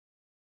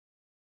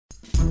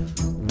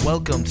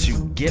Welcome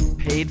to Get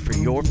Paid for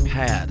Your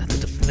Pad, the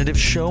definitive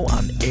show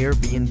on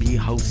Airbnb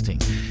hosting,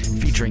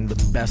 featuring the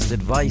best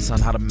advice on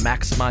how to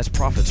maximize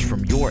profits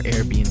from your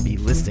Airbnb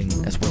listing,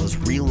 as well as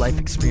real-life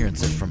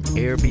experiences from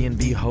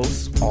Airbnb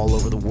hosts all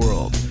over the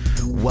world.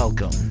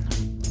 Welcome.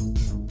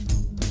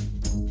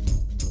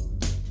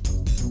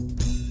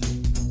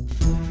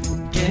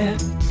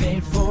 Get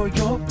paid for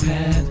your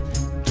pad.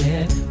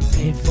 Get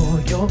paid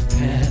for your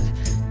pad.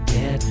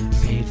 Get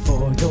paid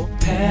for your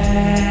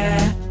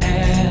pad.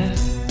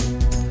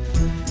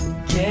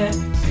 Get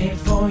paid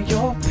for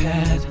your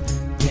pad.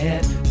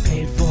 Get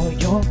paid for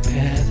your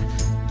pad.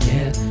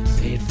 Get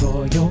paid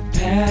for your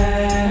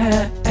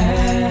pad.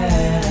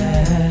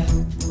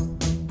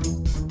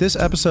 This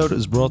episode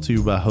is brought to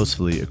you by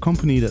Hostfully, a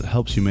company that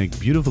helps you make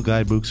beautiful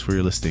guidebooks for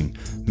your listing.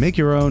 Make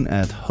your own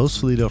at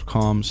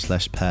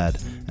hostfully.com/pad.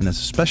 And as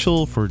a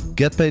special for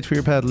Get Paid for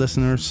Your Pad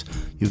listeners,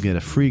 you get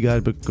a free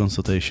guidebook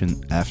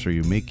consultation after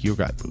you make your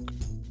guidebook.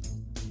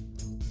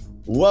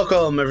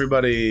 Welcome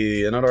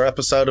everybody, another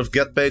episode of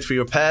Get Paid for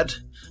Your Pad.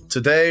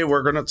 Today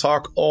we're going to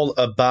talk all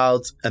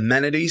about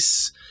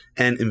amenities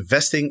and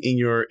investing in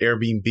your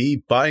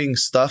Airbnb, buying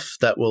stuff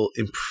that will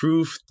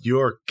improve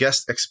your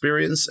guest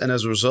experience, and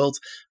as a result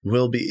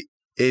will be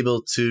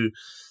able to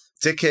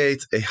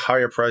dictate a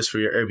higher price for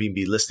your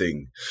Airbnb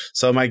listing.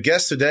 So my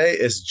guest today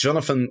is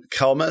Jonathan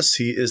Kalmes.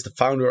 He is the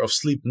founder of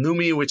Sleep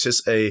Nummi, which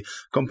is a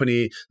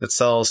company that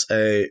sells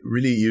a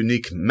really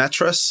unique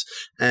mattress.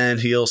 And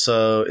he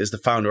also is the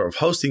founder of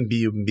Hosting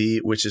B&B,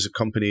 which is a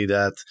company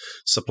that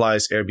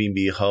supplies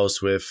Airbnb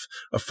hosts with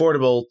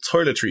affordable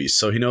toiletries.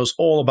 So he knows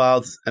all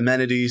about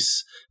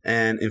amenities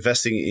and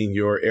investing in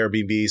your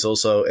Airbnb. He's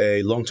also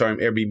a long-term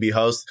Airbnb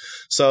host.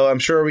 So I'm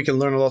sure we can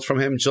learn a lot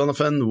from him.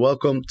 Jonathan,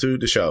 welcome to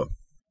the show.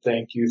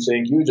 Thank you,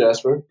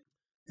 Jasper.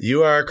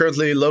 You are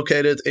currently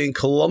located in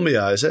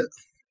Colombia, is it?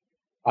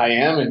 I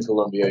am in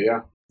Colombia,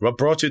 yeah. What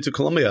brought you to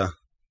Colombia?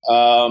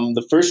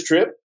 The first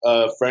trip,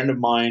 a friend of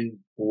mine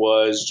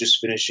was just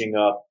finishing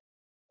up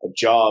a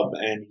job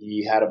and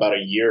he had about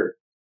a year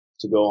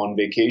to go on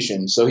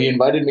vacation. So he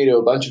invited me to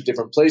a bunch of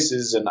different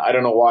places, and I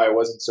don't know why I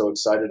wasn't so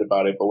excited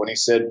about it. But when he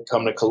said,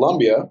 come to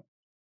Colombia,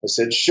 I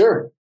said,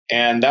 sure.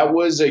 And that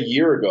was a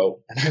year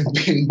ago, and I've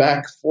been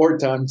back 4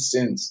 times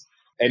since.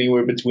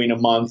 Anywhere between a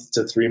month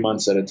to 3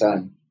 months at a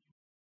time.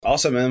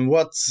 Awesome. And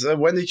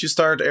when did you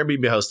start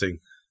Airbnb hosting?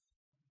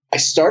 I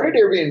started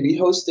Airbnb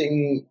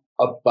hosting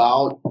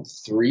about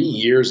 3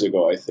 years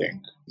ago, I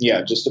think.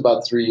 Yeah, just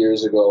about 3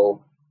 years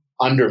ago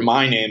under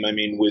my name. I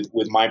mean,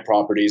 with my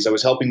properties. I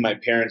was helping my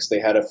parents. They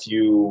had a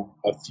few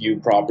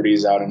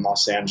properties out in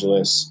Los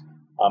Angeles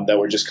that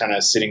were just kind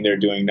of sitting there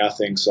doing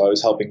nothing. So I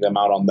was helping them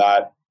out on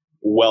that.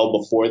 Well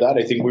before that,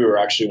 I think we were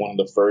actually one of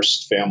the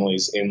first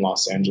families in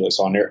Los Angeles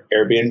on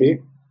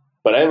Airbnb.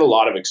 But I have a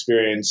lot of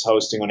experience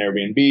hosting on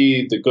Airbnb,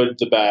 the good,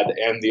 the bad,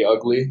 and the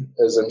ugly,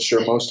 as I'm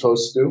sure most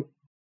hosts do.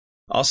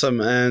 Awesome.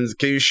 And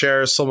can you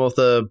share some of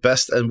the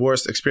best and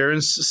worst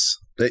experiences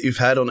that you've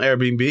had on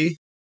Airbnb?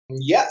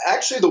 Yeah,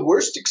 actually, the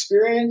worst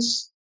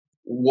experience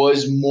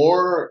was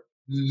more,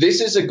 this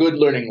is a good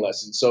learning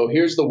lesson. So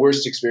here's the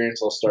worst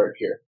experience. I'll start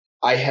here.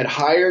 I had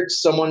hired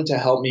someone to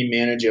help me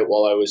manage it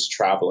while I was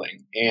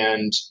traveling.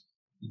 And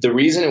the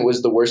reason it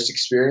was the worst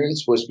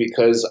experience was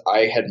because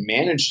I had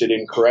managed it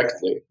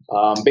incorrectly.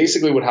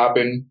 Basically what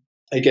happened,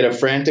 I get a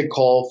frantic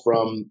call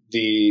from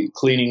the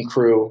cleaning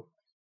crew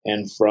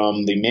and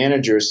from the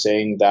manager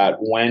saying that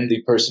when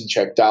the person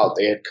checked out,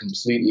 they had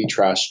completely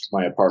trashed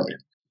my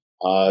apartment.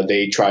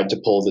 They tried to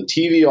pull the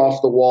TV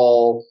off the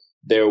wall.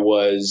 There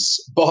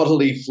was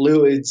bodily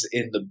fluids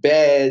in the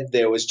bed.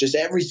 There was just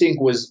everything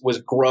was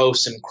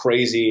gross and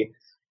crazy.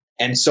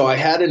 And so I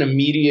had an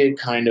immediate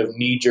kind of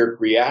knee-jerk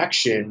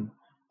reaction.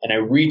 And I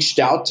reached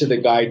out to the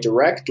guy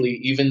directly,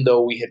 even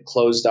though we had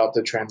closed out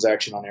the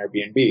transaction on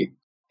Airbnb.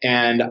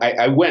 And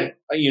I went,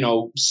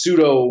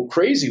 pseudo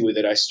crazy with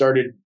it. I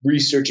started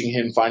researching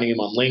him, finding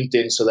him on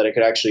LinkedIn so that I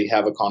could actually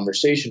have a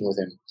conversation with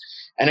him.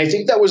 And I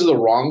think that was the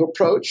wrong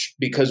approach,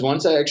 because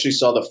once I actually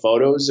saw the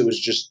photos, it was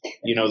just,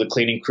 the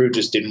cleaning crew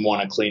just didn't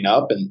want to clean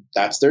up, and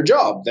that's their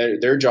job.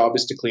 Their job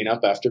is to clean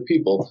up after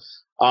people.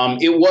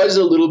 It was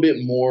a little bit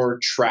more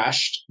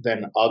trashed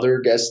than other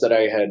guests that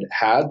I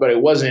had, but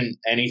it wasn't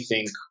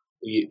anything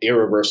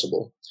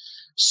irreversible.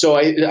 So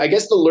I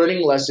guess the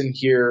learning lesson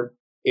here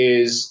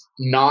is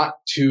not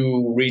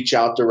to reach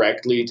out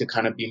directly, to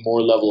kind of be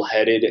more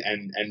level-headed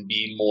and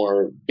be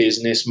more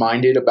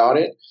business-minded about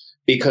it.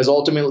 Because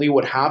ultimately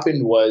what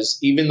happened was,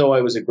 even though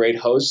I was a great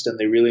host and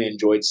they really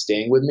enjoyed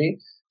staying with me,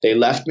 they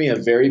left me a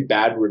very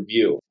bad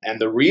review. And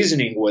the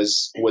reasoning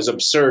was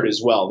absurd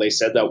as well. They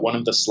said that one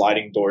of the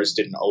sliding doors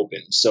didn't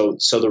open. So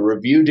the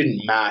review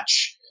didn't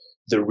match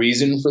the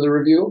reason for the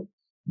review.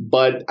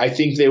 But I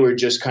think they were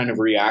just kind of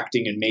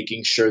reacting and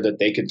making sure that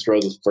they could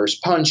throw the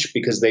first punch,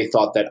 because they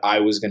thought that I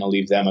was going to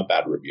leave them a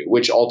bad review,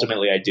 which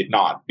ultimately I did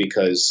not,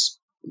 because,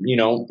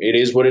 it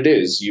is what it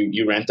is.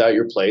 You rent out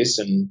your place,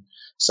 and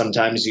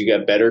sometimes you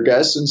get better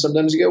guests and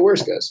sometimes you get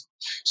worse guests.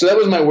 So that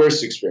was my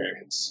worst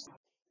experience.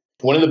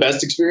 One of the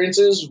best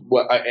experiences,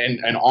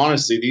 and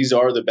honestly, these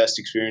are the best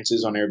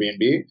experiences on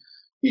Airbnb.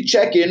 You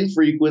check in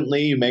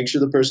frequently, you make sure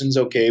the person's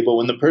okay, but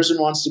when the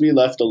person wants to be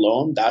left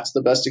alone, that's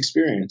the best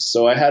experience.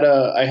 So I had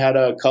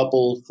a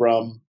couple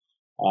from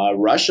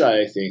Russia,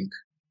 I think,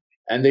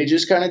 and they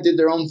just kind of did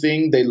their own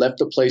thing. They left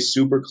the place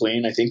super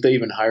clean. I think they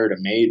even hired a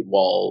maid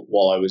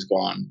while I was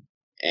gone.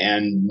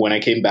 And when I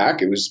came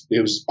back, it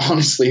was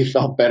honestly, it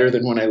felt better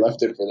than when I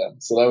left it for them.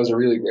 So that was a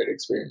really great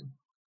experience.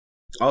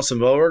 Awesome.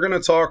 Well, we're going to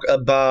talk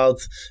about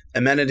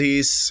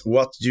amenities,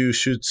 what you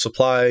should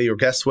supply your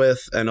guests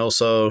with, and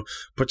also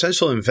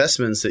potential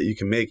investments that you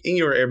can make in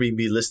your Airbnb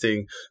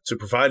listing to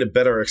provide a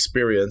better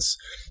experience.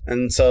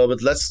 And so,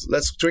 but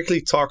let's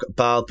quickly talk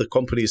about the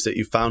companies that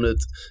you founded.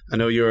 I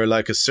know you're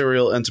like a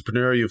serial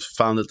entrepreneur. You've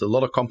founded a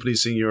lot of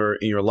companies in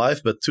your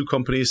life, but two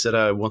companies that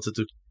I wanted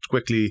to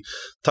quickly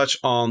touch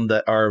on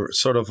that are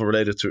sort of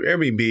related to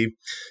Airbnb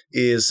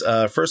is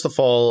first of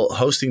all,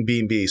 Hosting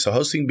B&B. So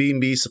Hosting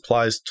B&B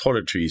supplies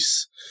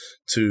toiletries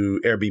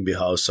to Airbnb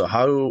hosts. So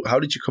how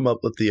did you come up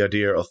with the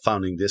idea of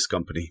founding this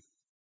company?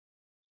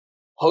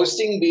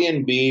 Hosting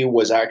B&B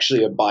was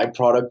actually a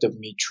byproduct of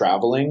me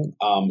traveling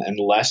and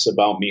less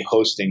about me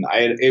hosting.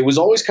 It was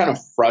always kind of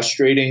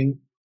frustrating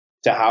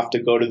to have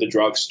to go to the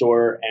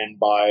drugstore and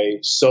buy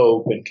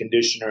soap and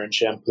conditioner and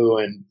shampoo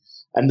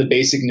and the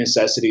basic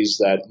necessities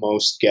that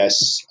most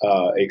guests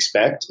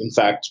expect. In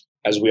fact,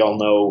 as we all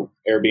know,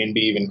 Airbnb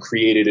even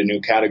created a new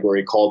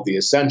category called the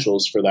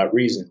essentials for that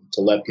reason,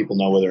 to let people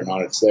know whether or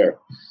not it's there.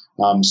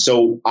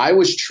 So I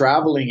was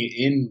traveling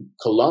in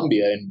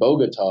Colombia, in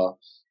Bogota,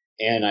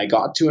 and I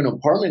got to an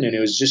apartment and it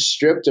was just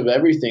stripped of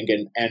everything.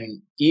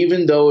 And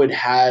even though it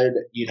had,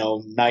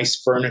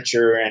 nice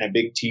furniture and a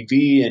big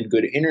TV and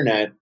good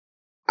internet,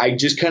 I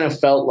just kind of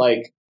felt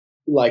like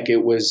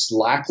it was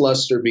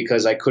lackluster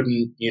because I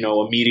couldn't,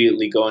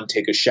 immediately go and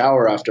take a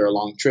shower after a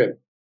long trip.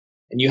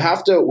 And you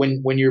have to,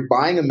 when you're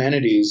buying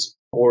amenities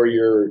or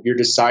you're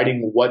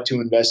deciding what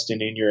to invest in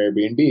your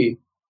Airbnb,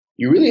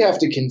 you really have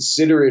to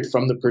consider it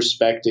from the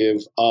perspective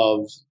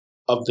of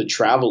the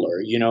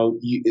traveler.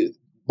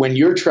 When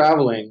you're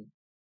traveling,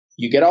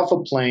 you get off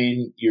a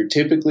plane, you're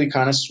typically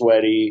kind of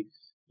sweaty,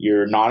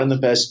 you're not in the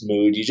best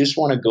mood, you just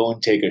want to go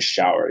and take a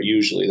shower.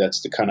 Usually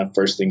that's the kind of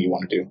first thing you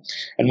want to do.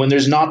 And when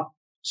there's not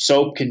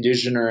soap,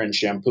 conditioner, and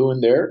shampoo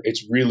in there,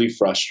 it's really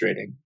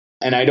frustrating.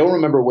 And I don't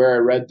remember where I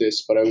read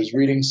this, but I was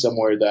reading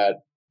somewhere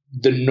that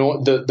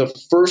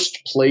the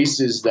first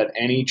places that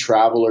any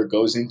traveler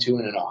goes into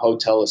in a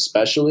hotel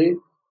especially,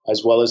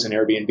 as well as an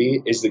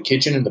Airbnb, is the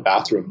kitchen and the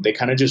bathroom. They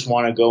kind of just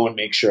want to go and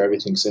make sure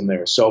everything's in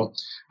there. So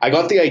I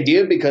got the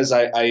idea because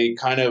I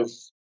kind of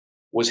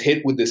was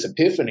hit with this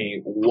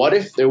epiphany. What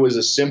if there was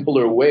a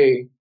simpler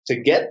way to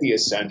get the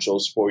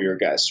essentials for your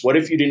guests? What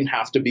if you didn't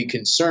have to be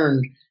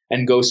concerned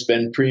and go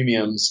spend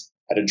premiums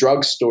at a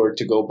drugstore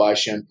to go buy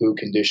shampoo,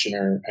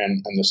 conditioner,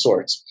 and the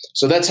sorts?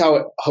 So that's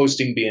how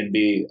Hosting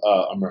B&B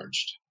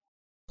emerged.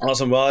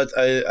 Awesome. Well,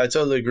 I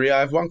totally agree. I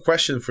have one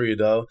question for you,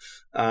 though.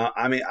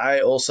 I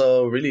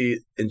also really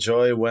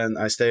enjoy when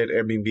I stay at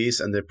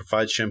Airbnbs and they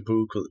provide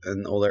shampoo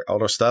and all their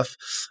other stuff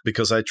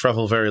because I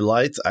travel very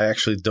light. I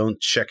actually don't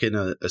check in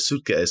a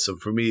suitcase. So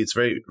for me, it's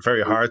very,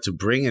 very hard to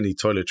bring any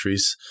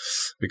toiletries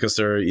because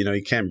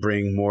you can't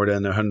bring more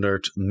than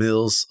 100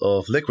 mils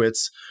of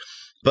liquids.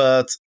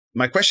 But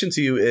my question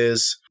to you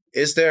is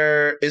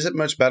it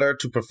much better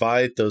to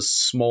provide those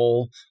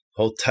small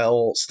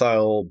hotel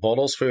style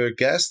bottles for your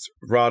guests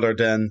rather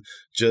than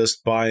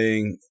just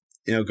buying,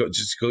 you can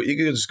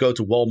just go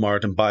to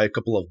Walmart and buy a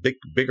couple of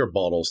bigger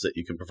bottles that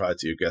you can provide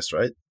to your guests,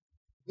 right?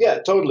 Yeah,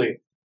 totally.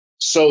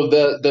 So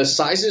the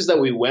sizes that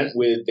we went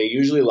with, they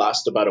usually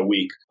last about a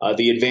week.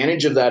 The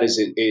advantage of that is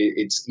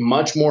it's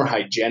much more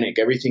hygienic.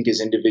 Everything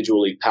is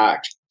individually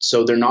packed.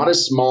 So they're not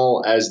as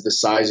small as the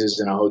sizes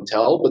in a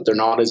hotel, but they're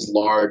not as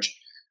large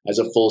as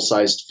a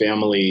full-sized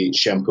family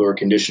shampoo or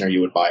conditioner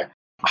you would buy.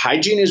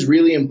 Hygiene is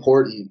really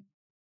important,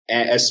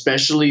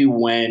 especially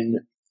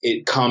when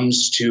it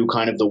comes to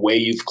kind of the way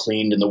you've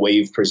cleaned and the way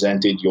you've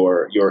presented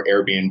your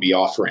Airbnb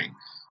offering.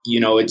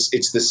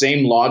 It's the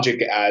same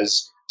logic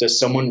as, does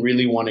someone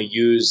really want to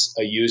use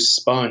a used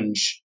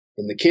sponge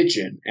in the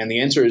kitchen? And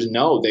the answer is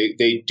no.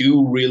 They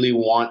do really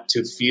want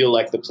to feel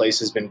like the place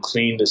has been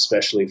cleaned,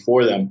 especially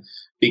for them,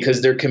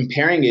 because they're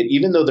comparing it,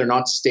 even though they're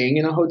not staying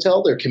in a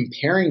hotel, they're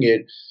comparing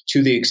it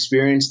to the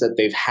experience that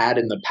they've had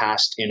in the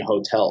past in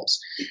hotels.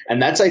 And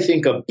that's, I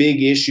think, a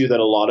big issue that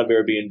a lot of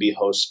Airbnb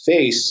hosts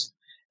face,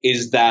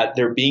 is that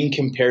they're being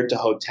compared to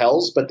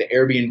hotels, but the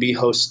Airbnb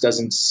host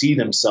doesn't see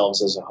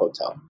themselves as a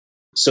hotel.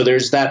 So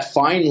there's that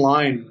fine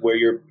line where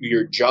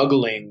you're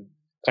juggling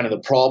kind of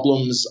the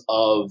problems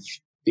of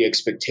the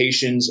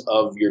expectations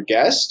of your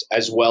guest,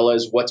 as well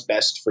as what's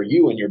best for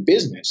you and your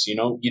business. You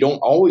don't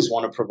always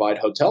want to provide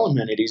hotel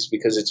amenities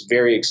because it's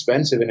very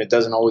expensive and it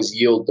doesn't always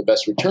yield the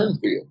best return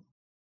for you.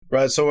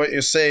 Right. So what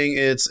you're saying,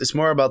 it's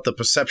more about the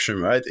perception,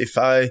 right? If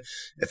I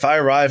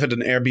arrive at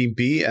an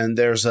Airbnb and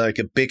there's like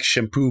a big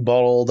shampoo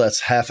bottle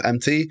that's half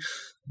empty,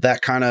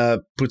 that kind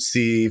of puts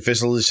the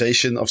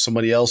visualization of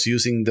somebody else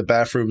using the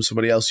bathroom,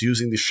 somebody else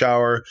using the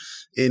shower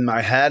in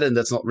my head. And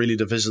that's not really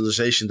the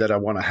visualization that I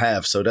want to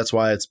have. So that's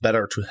why it's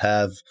better to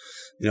have,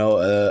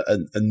 a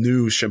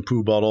new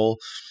shampoo bottle.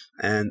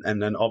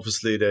 And then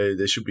obviously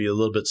they should be a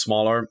little bit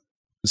smaller.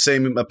 The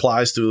same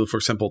applies to, for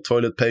example,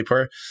 toilet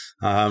paper.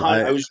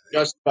 I was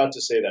just about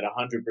to say that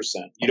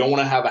 100%. You don't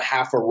want to have a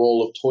half a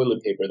roll of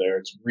toilet paper there.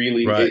 It's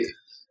really, right.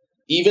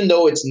 Even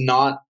though it's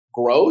not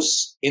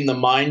gross, in the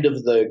mind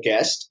of the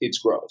guest, it's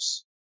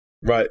gross.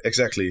 Right,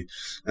 exactly.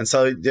 And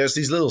so there's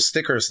these little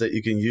stickers that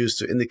you can use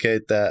to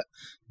indicate that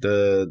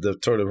the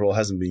toilet roll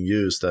hasn't been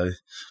used. I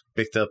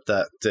picked up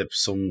that tip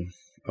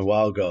a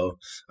while ago.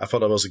 I thought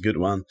that was a good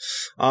one.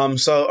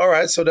 So all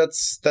right, so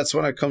that's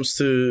when it comes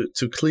to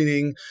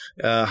cleaning,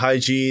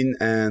 hygiene,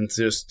 and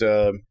just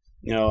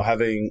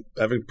having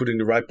putting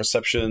the right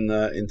perception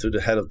into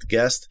the head of the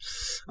guest.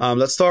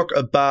 Let's talk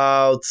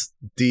about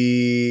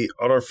the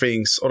other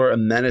things, other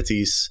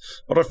amenities,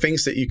 other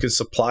things that you can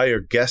supply your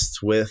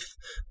guests with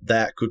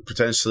that could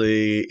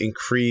potentially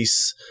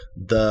increase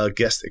the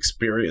guest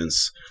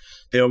experience.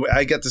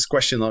 I get this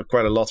question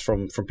quite a lot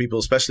from people,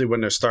 especially when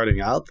they're starting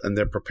out and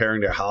they're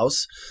preparing their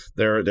house.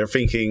 They're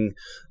thinking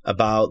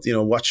about,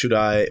 what should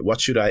I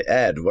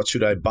add? What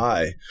should I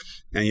buy?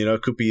 And,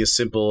 it could be as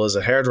simple as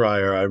a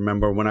hairdryer. I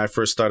remember when I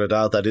first started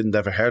out, I didn't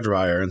have a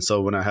hairdryer. And so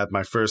when I had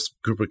my first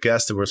group of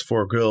guests, there was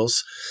 4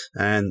 girls.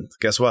 And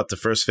guess what? The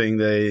first thing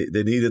they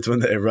needed when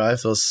they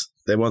arrived was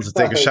they wanted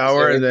to take a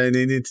shower and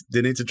they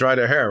need to dry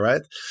their hair,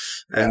 right?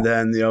 Yeah. And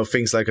then,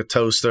 things like a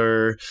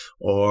toaster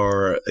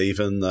or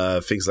even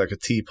things like a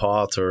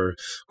teapot or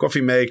coffee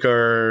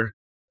maker,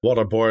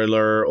 water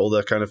boiler, all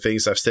that kind of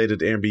things. I've stayed at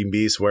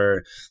Airbnbs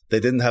where they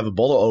didn't have a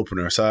bottle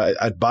opener. So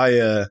I'd buy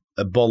a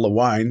bottle of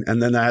wine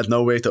and then I had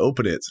no way to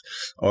open it.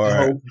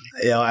 Or,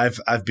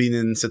 I've been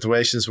in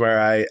situations where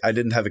I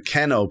didn't have a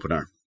can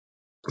opener.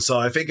 So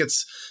I think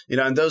it's,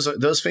 and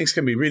those things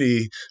can be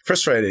really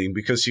frustrating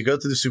because you go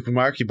to the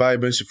supermarket, you buy a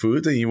bunch of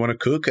food and you want to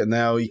cook and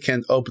now you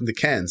can't open the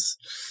cans.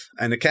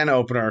 And the can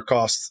opener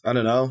costs, I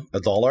don't know,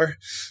 $1.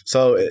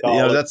 So,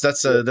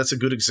 that's a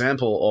good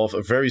example of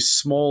a very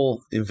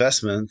small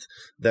investment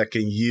that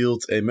can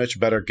yield a much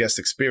better guest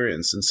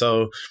experience. And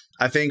so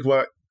I think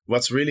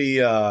what's really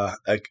a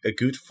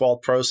good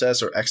thought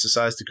process or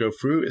exercise to go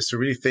through is to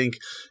really think,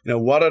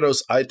 what are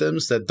those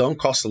items that don't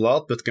cost a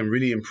lot but can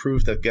really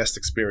improve that guest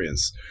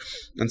experience.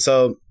 And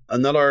so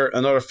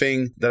another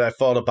thing that I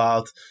thought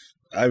about,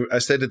 I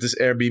stayed at this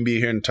Airbnb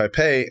here in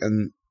Taipei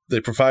and they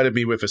provided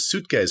me with a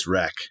suitcase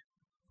rack.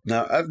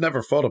 Now, I've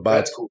never thought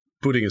about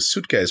putting a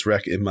suitcase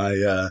rack in my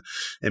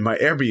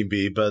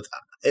Airbnb, but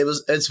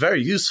it's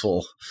very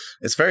useful.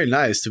 It's very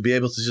nice to be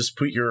able to just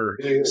put your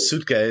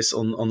suitcase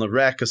on the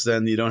rack because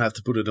then you don't have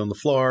to put it on the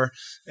floor.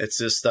 It's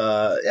just,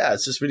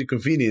 it's just really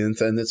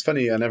convenient. And it's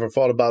funny, I never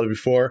thought about it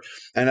before.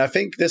 And I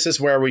think this is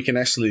where we can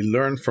actually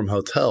learn from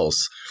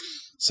hotels.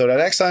 So the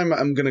next time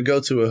I'm going to go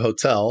to a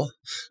hotel,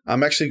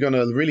 I'm actually going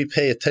to really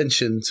pay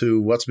attention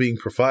to what's being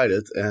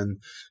provided and,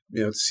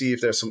 to see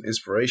if there's some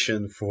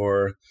inspiration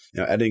for,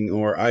 adding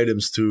more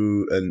items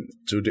to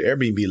the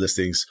Airbnb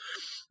listings.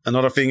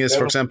 Another thing is,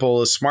 for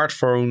example, a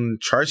smartphone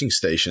charging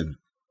station.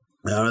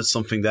 That's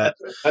something that's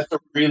a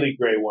really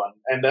great one,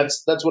 and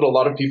that's what a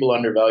lot of people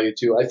undervalue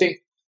too. I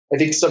think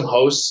some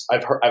hosts,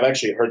 I've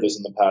actually heard this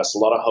in the past. A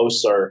lot of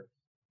hosts are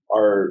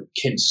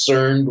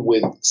concerned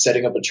with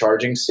setting up a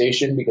charging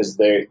station because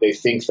they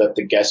think that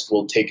the guest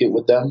will take it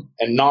with them,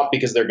 and not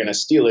because they're going to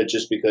steal it,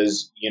 just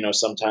because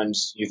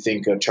sometimes you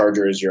think a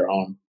charger is your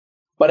own.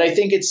 But I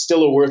think it's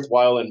still a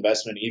worthwhile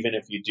investment, even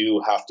if you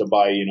do have to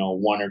buy,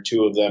 1 or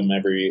 2 of them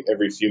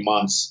every few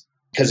months,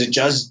 because it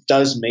just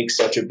does make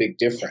such a big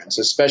difference,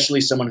 especially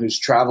someone who's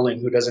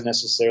traveling who doesn't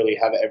necessarily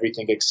have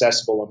everything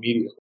accessible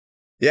immediately.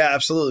 Yeah,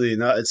 absolutely.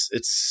 No,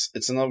 it's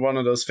another one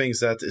of those things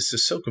that is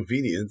just so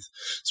convenient,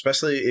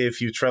 especially if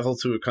you travel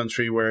to a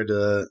country where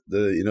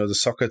the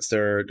sockets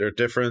they're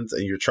different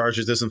and your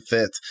charger doesn't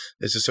fit.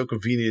 It's just so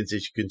convenient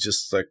that you can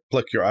just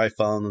plug your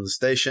iPhone on the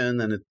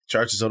station and it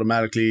charges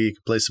automatically. You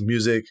can play some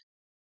music.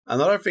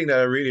 Another thing that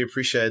I really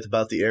appreciate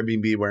about the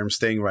Airbnb where I'm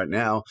staying right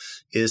now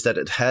is that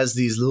it has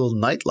these little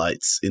night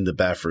lights in the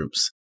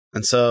bathrooms.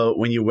 And so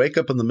when you wake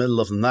up in the middle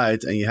of the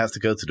night and you have to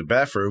go to the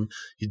bathroom,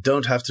 you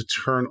don't have to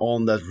turn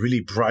on that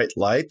really bright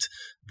light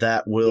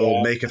that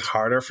will make it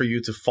harder for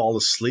you to fall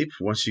asleep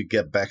once you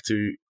get back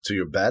to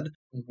your bed.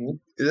 Mm-hmm.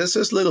 There's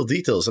just little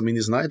details. I mean,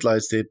 these night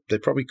lights, they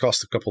probably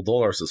cost a couple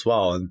dollars as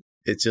well. And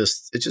it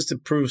just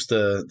improves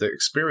the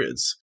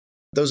experience.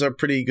 Those are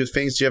pretty good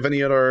things. Do you have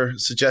any other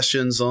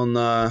suggestions on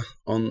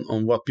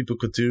what people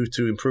could do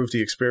to improve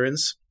the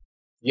experience?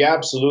 Yeah,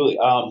 absolutely.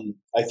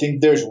 I think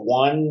there's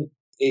one.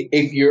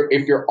 If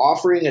you're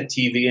offering a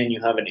TV and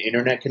you have an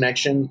internet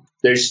connection,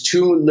 there's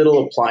 2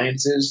 little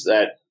appliances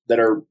that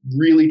are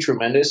really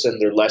tremendous and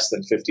they're less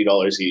than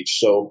 $50 each.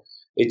 So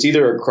it's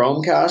either a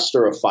Chromecast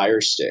or a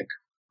Fire Stick.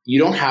 You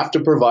don't have to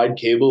provide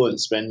cable and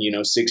spend,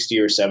 $60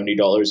 or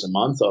 $70 a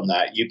month on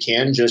that. You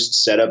can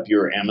just set up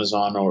your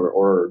Amazon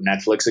or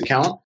Netflix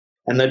account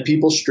and let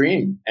people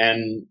stream.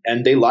 And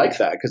they like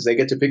that because they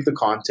get to pick the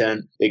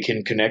content. They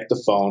can connect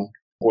the phone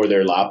or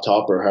their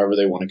laptop or however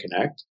they want to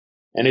connect.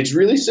 And it's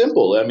really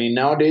simple. I mean,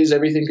 nowadays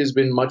everything has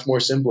been much more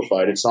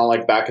simplified. It's not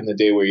like back in the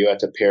day where you had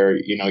to pair,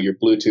 your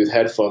Bluetooth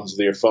headphones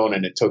with your phone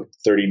and it took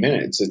 30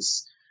 minutes.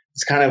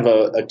 It's kind of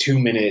a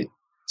 2-minute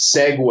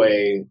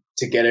segue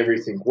to get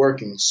everything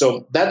working.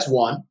 So that's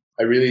one.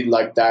 I really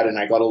like that, and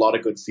I got a lot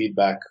of good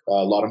feedback. A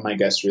lot of my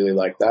guests really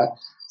like that.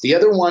 The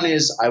other one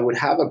is I would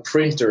have a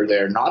printer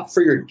there, not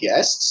for your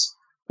guests,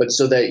 but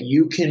so that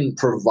you can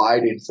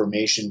provide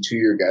information to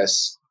your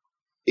guests.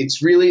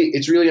 It's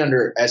really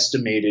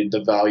underestimated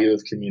the value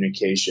of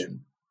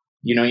communication.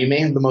 You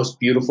may have the most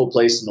beautiful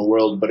place in the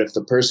world, but if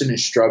the person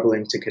is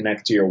struggling to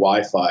connect to your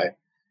Wi-Fi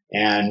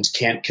and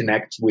can't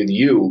connect with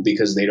you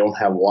because they don't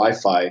have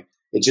Wi-Fi,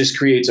 it just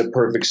creates a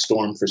perfect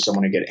storm for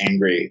someone to get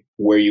angry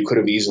where you could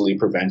have easily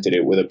prevented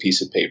it with a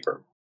piece of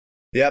paper.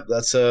 Yep,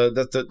 those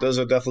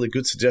are definitely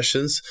good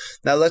suggestions.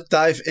 Now let's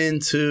dive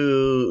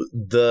into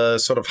the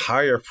sort of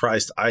higher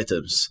priced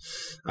items,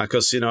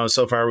 because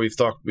so far we've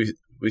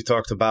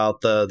talked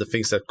about the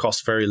things that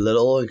cost very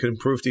little and can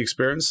improve the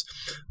experience,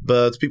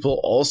 but people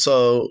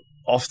also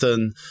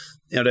often,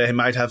 they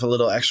might have a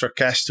little extra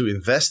cash to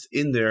invest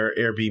in their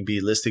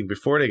Airbnb listing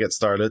before they get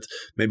started.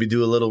 Maybe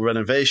do a little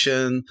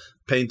renovation,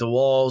 paint the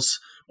walls,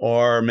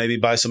 or maybe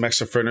buy some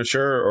extra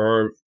furniture,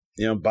 or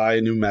buy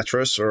a new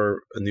mattress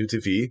or a new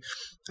TV.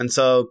 And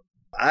so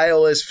I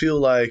always feel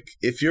like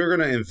if you're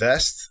going to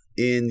invest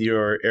in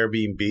your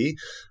Airbnb,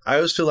 I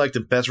always feel like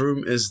the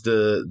bedroom is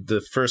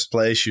the first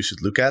place you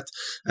should look at.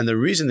 And the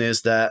reason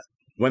is that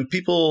when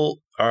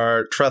people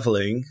are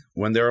traveling,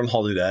 when they're on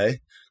holiday,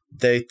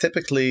 they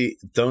typically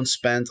don't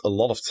spend a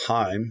lot of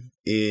time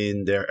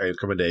in their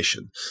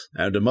accommodation.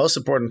 And the most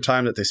important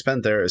time that they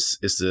spend there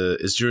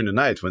is during the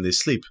night when they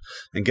sleep.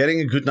 And getting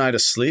a good night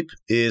of sleep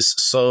is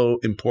so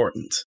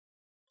important.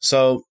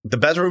 So the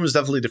bedroom is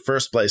definitely the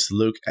first place to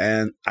look.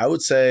 And I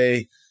would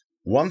say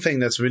one thing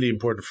that's really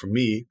important for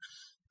me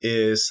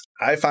is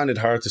I find it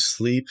hard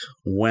to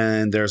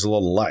when there's a lot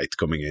of light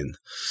coming in.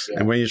 Yeah.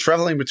 And when you're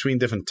traveling between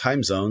different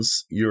time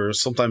zones,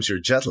 sometimes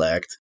you're jet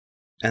lagged.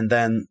 And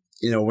then,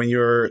 when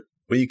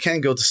you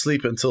can't go to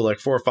sleep until like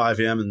 4 or 5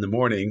 a.m. in the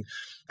morning,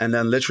 and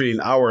then literally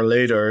an hour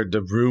later,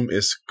 the room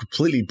is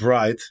completely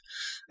bright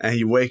and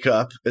you wake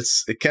up,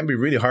 it can be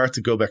really hard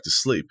to go back to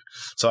sleep.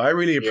 So I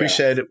really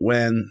appreciate it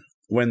when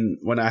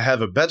I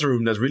have a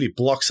bedroom that really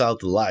blocks out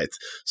the light.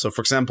 So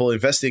for example,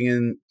 investing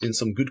in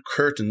some good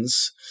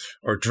curtains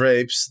or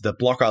drapes that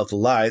block out the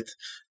light,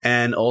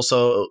 and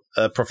also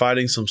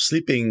providing some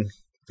sleeping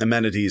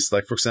amenities,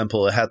 like for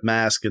example, a head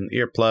mask and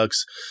earplugs,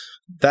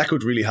 that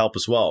could really help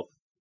as well.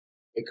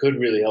 It could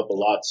really help a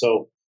lot.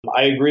 So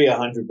I agree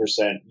 100%.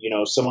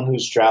 Someone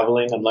who's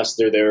traveling, unless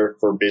they're there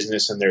for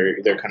business and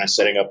they're kind of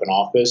setting up an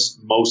office,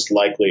 most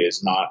likely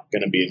is not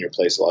going to be in your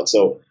place a lot.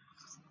 So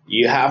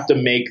you have to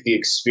make the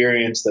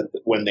experience that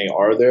when they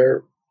are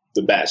there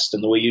the best.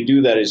 And the way you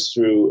do that is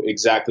through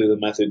exactly the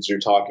methods you're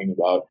talking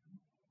about.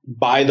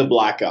 Buy the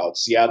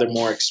blackouts. Yeah, they're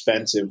more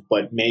expensive,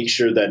 but make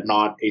sure that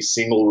not a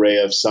single ray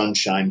of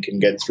sunshine can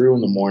get through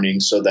in the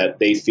morning so that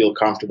they feel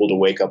comfortable to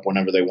wake up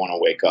whenever they want to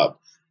wake up.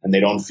 And they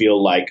don't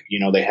feel like,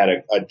 they had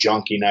a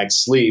junky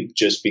night's sleep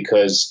just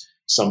because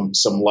some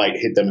light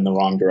hit them in the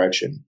wrong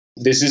direction.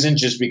 This isn't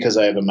just because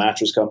I have a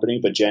mattress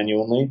company, but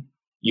genuinely,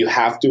 you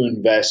have to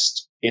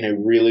invest in a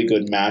really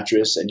good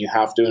mattress, and you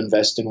have to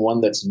invest in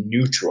one that's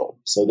neutral.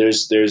 So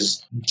there's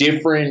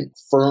different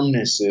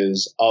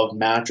firmnesses of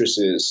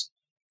mattresses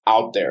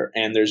out there,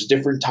 and there's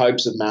different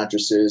types of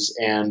mattresses.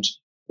 And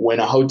when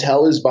a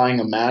hotel is buying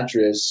a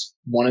mattress,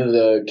 one of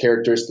the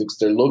characteristics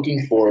they're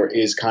looking for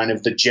is kind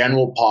of the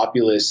general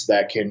populace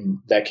that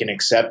can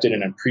accept it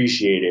and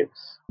appreciate it.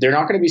 They're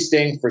not going to be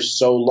staying for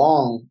so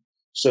long,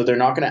 so they're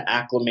not going to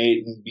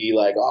acclimate and be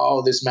like,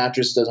 oh, this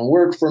mattress doesn't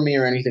work for me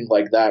or anything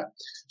like that.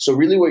 So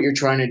really what you're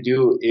trying to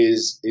do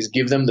is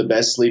give them the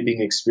best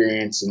sleeping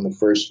experience in the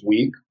first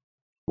week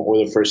or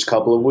the first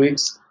couple of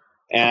weeks.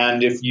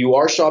 And if you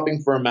are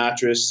shopping for a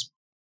mattress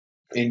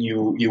and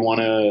you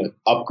want to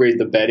upgrade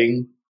the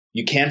bedding,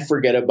 you can't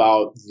forget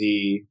about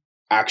the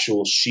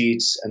actual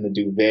sheets and the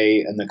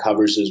duvet and the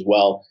covers as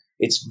well.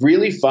 It's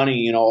really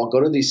funny, I'll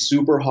go to these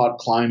super hot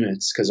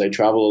climates because I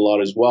travel a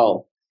lot as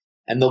well.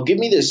 And they'll give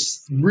me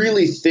this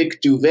really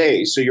thick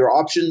duvet. So your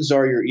options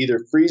are you're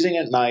either freezing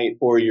at night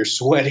or you're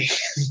sweating.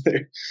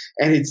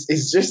 And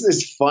it's just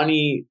this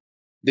funny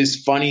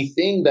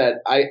thing that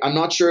I'm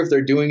not sure if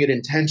they're doing it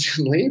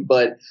intentionally,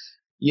 but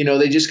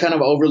they just kind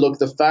of overlook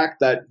the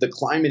fact that the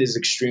climate is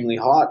extremely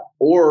hot.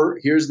 Or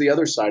here's the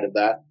other side of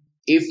that.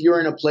 If you're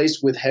in a place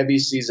with heavy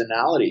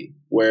seasonality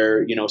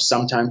where,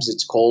 sometimes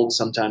it's cold,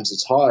 sometimes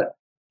it's hot,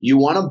 you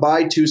want to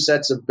buy 2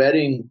 sets of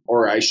bedding,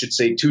 or I should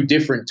say 2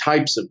 different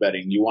types of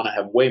bedding. You want to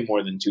have way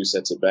more than 2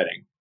 sets of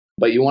bedding,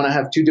 but you want to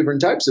have 2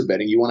 different types of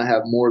bedding. You want to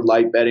have more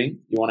light bedding.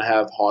 You want to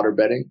have hotter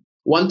bedding.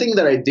 One thing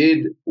that I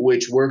did,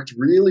 which worked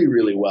really,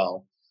 really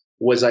well,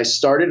 was I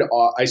started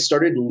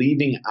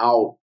leaving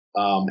out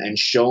and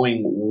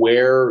showing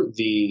where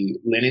the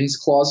linens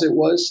closet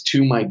was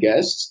to my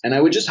guests. And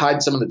I would just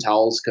hide some of the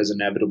towels because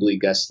inevitably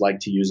guests like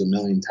to use a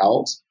million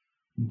towels.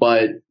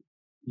 But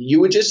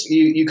you would just,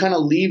 you kind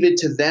of leave it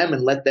to them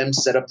and let them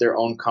set up their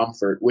own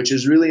comfort, which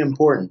is really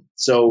important.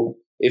 So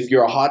if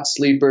you're a hot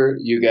sleeper,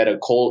 you get a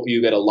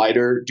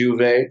lighter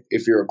duvet.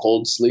 If you're a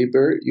cold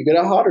sleeper, you get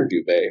a hotter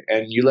duvet,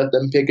 and you let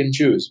them pick and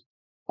choose.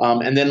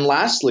 And then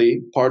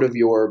lastly, part of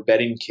your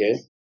bedding kit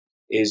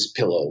is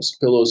pillows.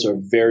 Pillows are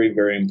very,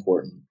 very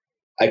important.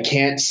 I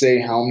can't say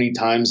how many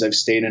times I've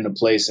stayed in a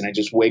place and I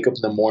just wake up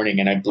in the morning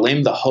and I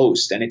blame the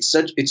host. And it's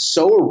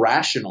so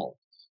irrational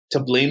to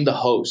blame the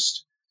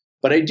host.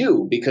 But I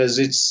do, because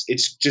it's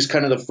just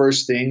kind of the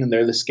first thing and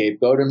they're the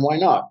scapegoat, and why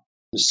not?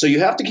 So you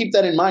have to keep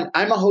that in mind.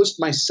 I'm a host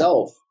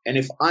myself. And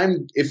if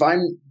I'm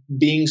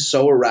being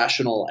so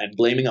irrational and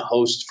blaming a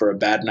host for a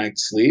bad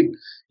night's sleep,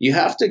 you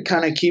have to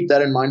kind of keep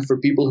that in mind for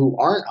people who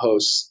aren't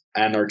hosts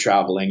and are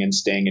traveling and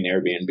staying in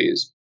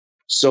Airbnbs.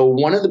 So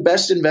one of the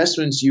best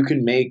investments you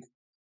can make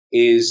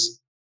is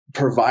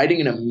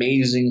providing an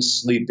amazing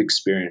sleep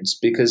experience,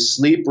 because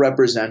sleep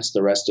represents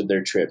the rest of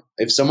their trip.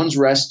 If someone's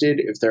rested,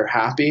 if they're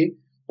happy,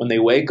 when they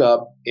wake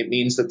up, it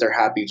means that they're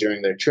happy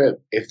during their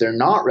trip. If they're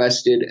not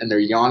rested and they're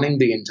yawning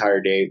the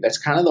entire day, that's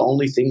kind of the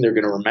only thing they're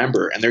going to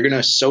remember, and they're going to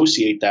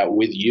associate that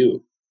with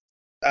you.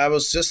 I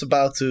was just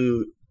about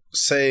to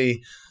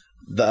say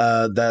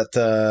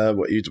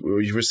what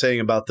you were saying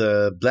about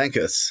the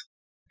blankets,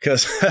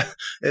 because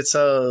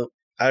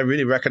I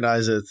really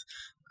recognize it.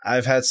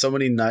 I've had so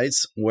many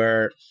nights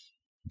where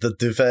the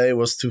duvet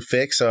was too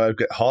thick, so I'd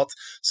get hot.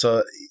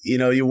 So,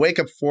 you wake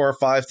up 4 or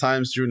 5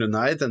 times during the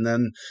night, and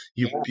then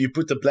you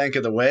put the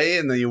blanket away,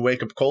 and then you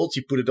wake up cold,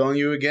 you put it on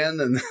you again.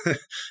 And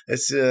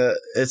it's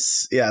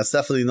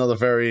definitely not a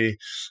very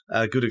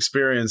good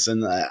experience.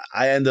 And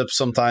I end up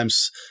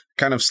sometimes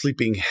kind of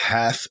sleeping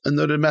half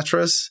under the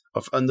mattress,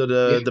 under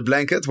the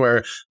blanket,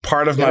 where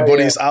part of my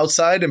body is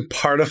outside and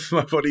part of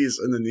my body is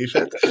underneath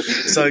it.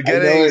 So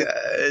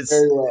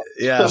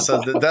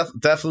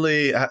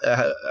definitely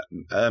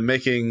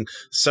making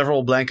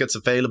several blankets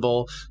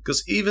available,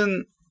 because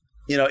even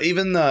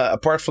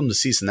apart from the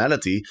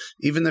seasonality,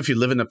 even if you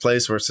live in a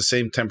place where it's the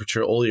same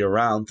temperature all year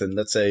round, and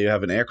let's say you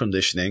have an air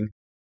conditioning,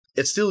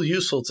 it's still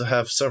useful to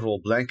have several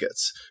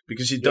blankets,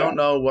 because you don't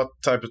know what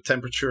type of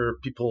temperature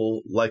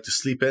people like to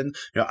sleep in.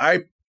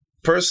 I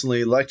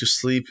personally like to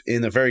sleep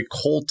in a very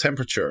cold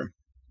temperature.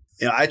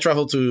 I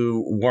travel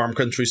to warm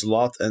countries a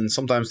lot, and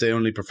sometimes they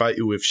only provide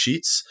you with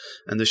sheets,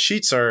 and the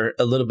sheets are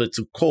a little bit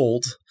too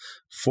cold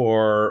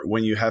for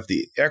when you have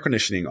the air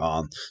conditioning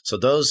on. So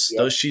those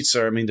sheets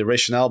are, the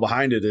rationale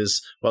behind it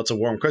is, well, it's a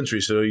warm country,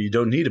 so you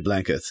don't need a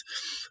blanket.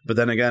 But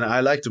then again,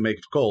 I like to make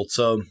it cold.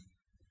 So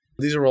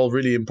these are all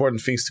really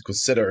important things to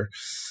consider.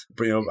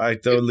 But, I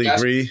totally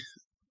agree.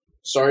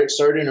 Sorry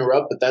to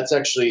interrupt, but that's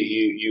actually,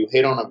 you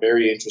hit on a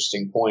very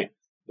interesting point.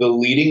 The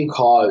leading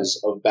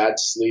cause of bad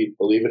sleep,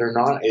 believe it or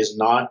not, is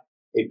not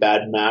a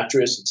bad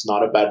mattress. It's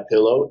not a bad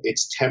pillow.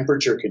 It's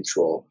temperature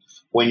control.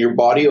 When your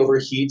body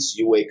overheats,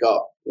 you wake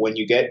up. When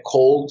you get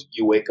cold,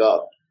 you wake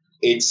up.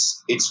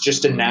 It's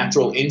just a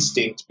natural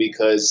instinct,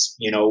 because,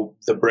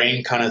 the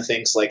brain kind of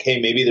thinks like, hey,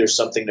 maybe there's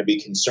something to be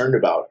concerned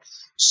about.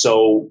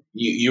 So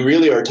you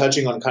really are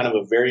touching on kind of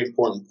a very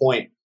important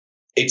point.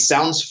 It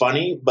sounds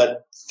funny,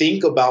 but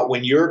think about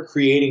when you're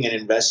creating and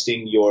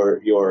investing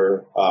your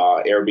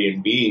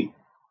Airbnb,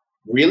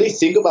 really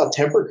think about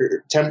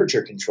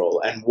temperature control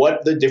and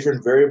what the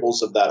different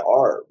variables of that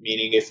are.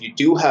 Meaning, if you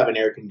do have an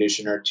air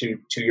conditioner, to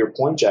your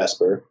point,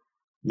 Jasper,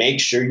 make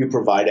sure you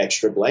provide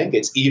extra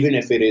blankets, even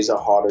if it is a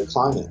hotter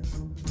climate.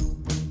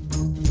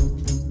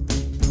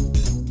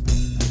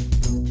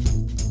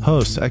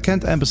 Host, I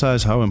can't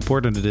emphasize how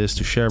important it is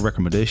to share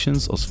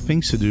recommendations of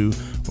things to do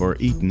or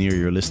eat near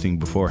your listing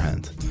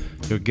beforehand.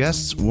 Your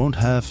guests won't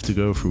have to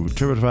go through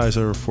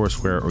TripAdvisor,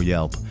 Foursquare or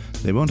Yelp.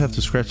 They won't have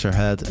to scratch their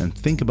head and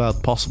think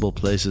about possible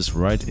places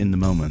right in the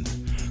moment.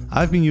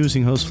 I've been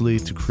using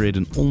Hostfully to create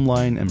an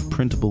online and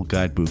printable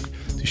guidebook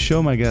to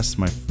show my guests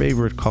my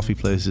favorite coffee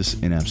places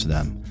in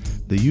Amsterdam.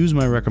 They use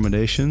my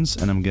recommendations,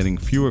 and I'm getting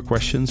fewer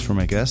questions from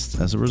my guests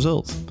as a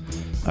result.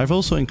 I've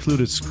also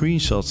included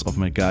screenshots of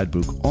my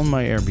guidebook on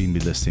my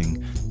Airbnb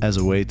listing as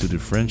a way to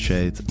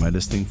differentiate my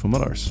listing from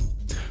others.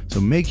 So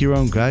make your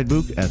own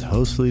guidebook at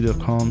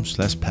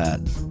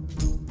hostfully.com/pad.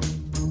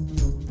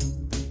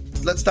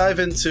 Let's dive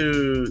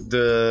into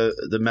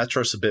the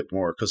mattress a bit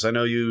more, because I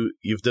know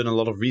you've done a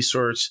lot of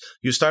research.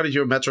 You started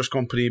your mattress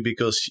company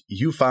because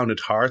you found it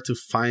hard to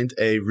find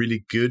a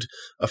really good,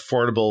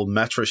 affordable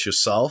mattress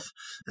yourself,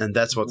 and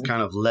that's what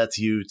kind of led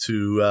you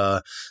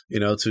to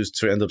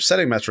end up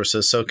selling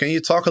mattresses. So can you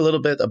talk a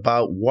little bit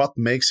about what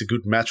makes a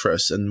good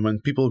mattress, and when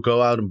people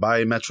go out and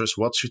buy a mattress,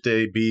 what should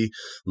they be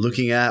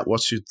looking at?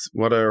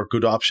 What are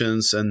good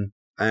options, and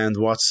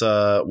what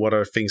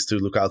are things to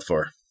look out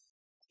for?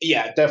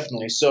 Yeah,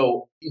 definitely.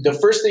 So the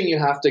first thing you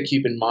have to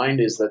keep in mind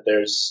is that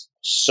there's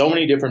so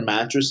many different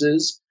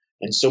mattresses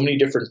and so many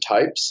different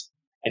types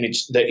And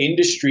the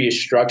industry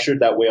is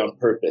structured that way on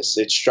purpose.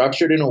 It's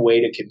structured in a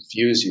way to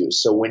confuse you.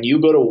 So when you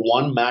go to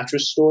one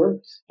mattress store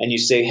and you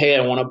say, hey,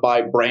 I want to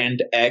buy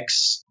brand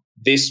X,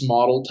 this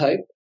model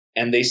type,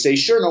 and they say,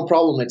 sure, no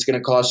problem, it's going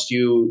to cost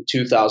you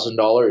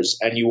 $2,000.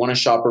 And you want to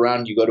shop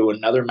around, you go to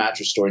another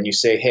mattress store and you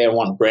say, hey, I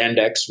want brand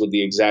X with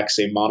the exact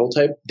same model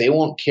type. They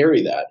won't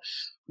carry that.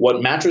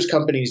 What mattress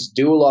companies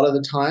do a lot of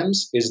the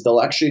times is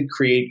they'll actually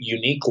create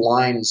unique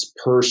lines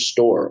per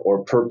store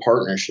or per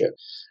partnership.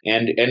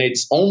 And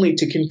it's only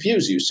to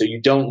confuse you, so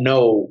you don't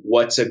know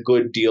what's a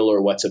good deal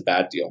or what's a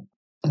bad deal.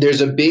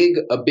 There's a big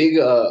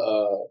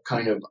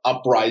kind of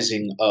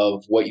uprising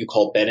of what you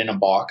call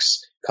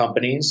bed-in-a-box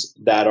companies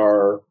that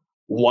are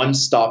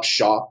one-stop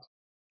shop,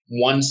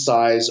 one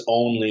size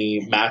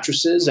only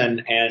mattresses,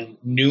 and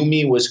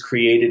Numi was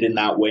created in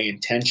that way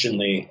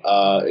intentionally.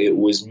 It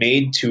was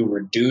made to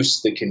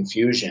reduce the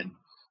confusion,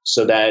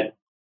 so that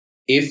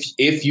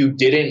if you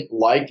didn't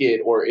like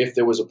it or if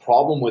there was a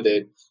problem with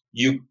it,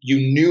 you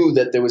knew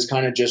that there was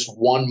kind of just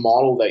one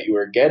model that you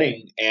were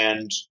getting,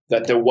 and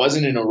that there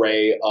wasn't an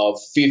array of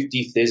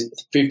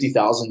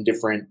 50,000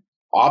 different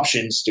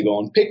options to go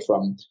and pick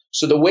from.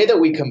 So the way that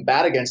we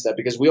combat against that,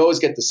 because we always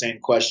get the same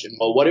question,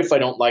 well, what if I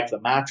don't like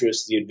the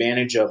mattress? The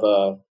advantage of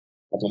a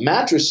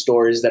mattress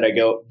store is that I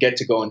get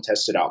to go and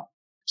test it out.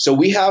 So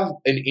we have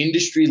an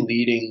industry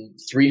leading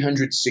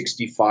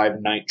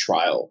 365 night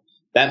trial.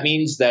 That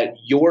means that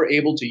you're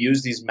able to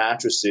use these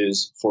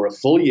mattresses for a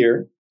full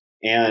year.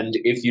 And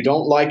if you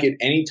don't like it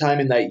any time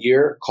in that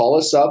year, call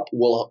us up.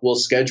 We'll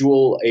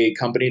schedule a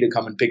company to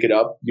come and pick it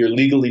up. You're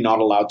legally not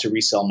allowed to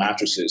resell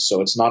mattresses, so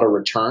it's not a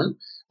return,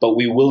 but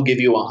we will give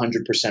you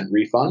 100%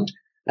 refund.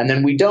 And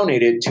then we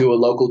donate it to a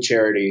local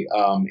charity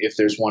if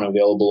there's one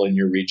available in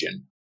your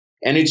region.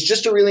 And it's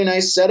just a really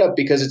nice setup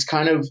because it's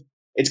kind of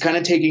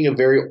taking a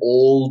very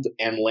old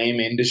and lame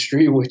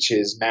industry, which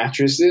is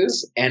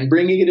mattresses, and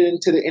bringing it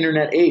into the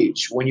internet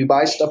age. When you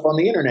buy stuff on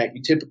the internet,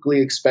 you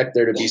typically expect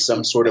there to be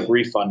some sort of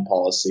refund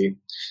policy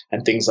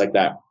and things like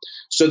that.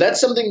 So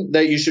that's something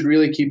that you should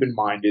really keep in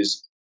mind,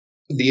 is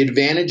the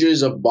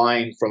advantages of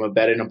buying from a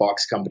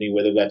bed-in-a-box company,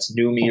 whether that's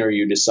Numi or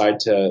you decide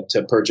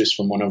to purchase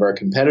from one of our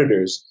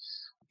competitors,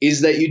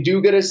 is that you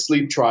do get a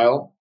sleep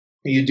trial,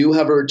 you do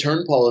have a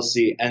return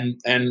policy, and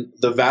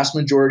the vast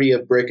majority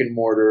of brick and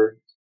mortar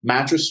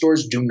mattress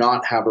stores do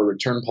not have a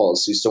return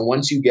policy. So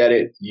once you get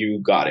it, you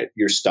got it.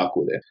 You're stuck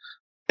with it.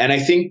 And I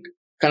think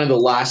kind of the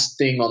last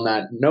thing on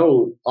that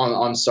note,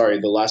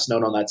 the last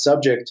note on that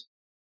subject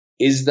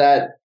is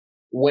that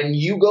when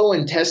you go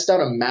and test out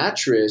a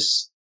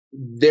mattress,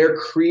 they're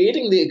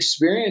creating the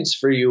experience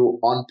for you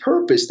on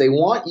purpose. They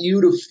want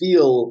you to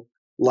feel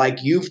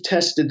like you've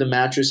tested the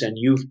mattress and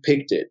you've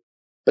picked it.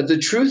 But the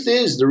truth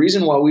is, the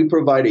reason why we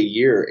provide a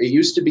year, it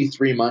used to be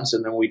 3 months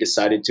and then we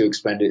decided to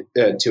extend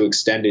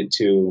it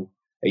to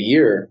a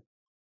year,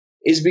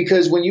 is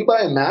because when you buy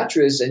a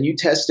mattress and you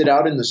test it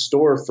out in the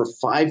store for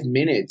 5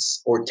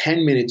 minutes or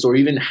 10 minutes or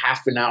even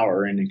half an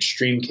hour in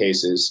extreme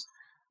cases,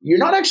 you're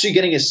not actually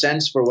getting a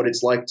sense for what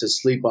it's like to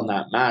sleep on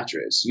that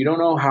mattress. You don't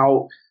know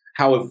how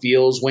it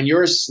feels. When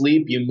you're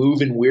asleep, you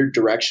move in weird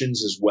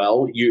directions as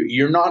well.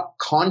 You're not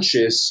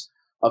conscious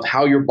of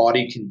how your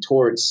body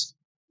contorts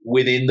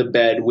within the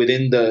bed,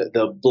 within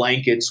the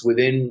blankets,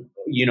 within,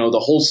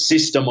 the whole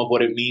system of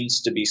what it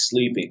means to be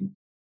sleeping.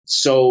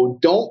 So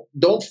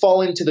don't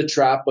fall into the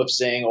trap of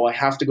saying, oh, I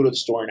have to go to the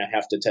store and I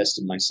have to test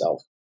it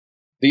myself.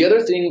 The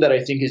other thing that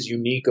I think is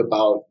unique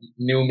about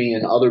Numi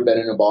and other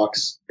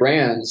bed-in-a-box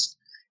brands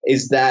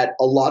is that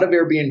a lot of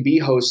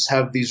Airbnb hosts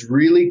have these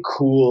really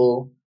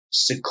cool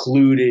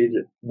secluded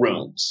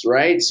rooms,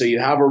 right? So you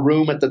have a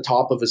room at the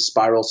top of a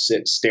spiral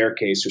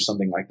staircase or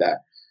something like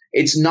that.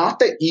 It's not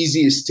the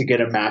easiest to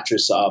get a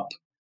mattress up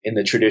in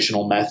the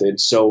traditional method.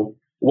 So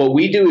what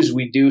we do is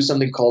we do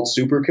something called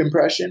super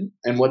compression.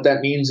 And what that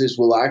means is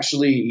we'll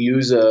actually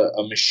use a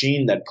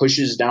machine that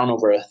pushes down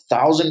over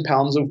 1,000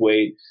 pounds of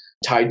weight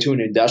tied to an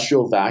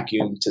industrial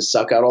vacuum to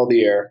suck out all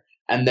the air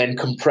and then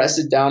compress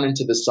it down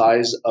into the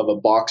size of a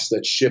box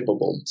that's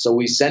shippable. So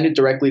we send it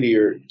directly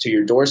to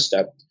your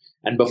doorstep.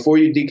 And before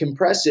you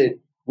decompress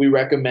it, we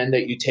recommend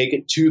that you take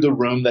it to the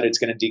room that it's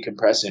going to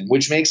decompress in,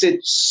 which makes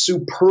it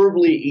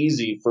superbly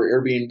easy for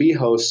Airbnb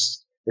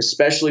hosts,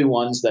 especially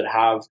ones that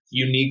have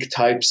unique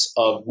types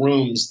of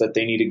rooms that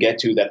they need to get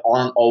to that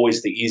aren't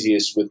always the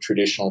easiest with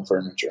traditional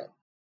furniture.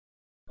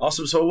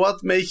 Awesome. So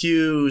what made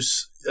you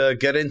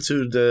get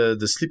into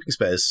the sleeping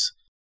space?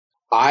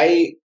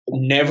 I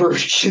never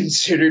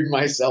considered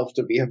myself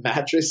to be a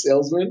mattress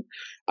salesman.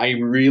 I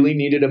really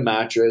needed a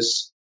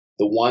mattress.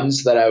 The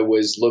ones that I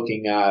was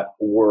looking at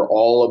were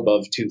all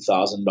above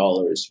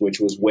 $2,000, which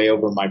was way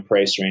over my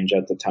price range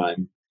at the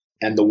time.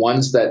 And the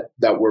ones that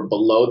were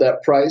below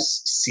that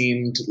price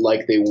seemed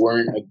like they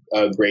weren't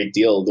a great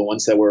deal. The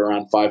ones that were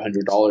around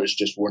 $500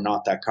 just were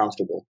not that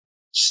comfortable.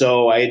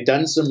 So I had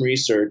done some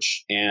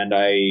research and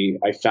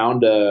I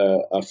found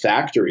a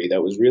factory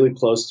that was really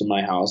close to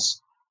my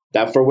house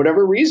that for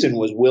whatever reason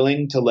was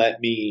willing to let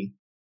me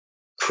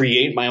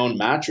create my own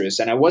mattress.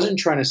 And I wasn't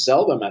trying to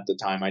sell them at the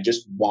time. I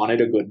just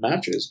wanted a good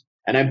mattress.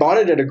 And I bought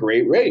it at a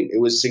great rate.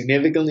 It was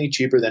significantly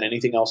cheaper than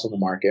anything else on the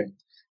market.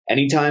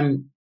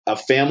 Anytime a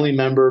family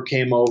member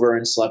came over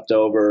and slept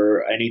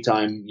over,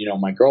 anytime,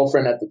 my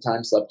girlfriend at the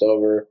time slept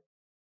over,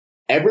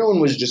 everyone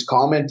was just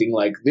commenting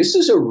like, this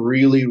is a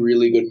really,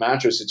 really good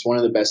mattress. It's one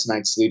of the best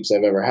night's sleeps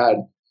I've ever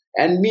had.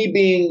 And me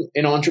being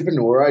an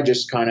entrepreneur, I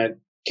just kind of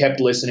kept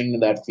listening to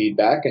that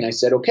feedback. And I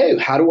said, okay,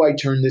 how do I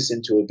turn this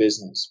into a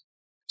business?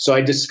 So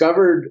I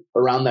discovered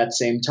around that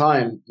same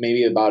time,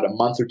 maybe about a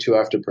month or two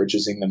after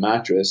purchasing the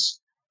mattress,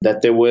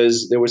 that there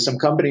was some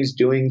companies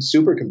doing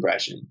super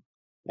compression.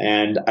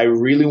 And I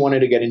really wanted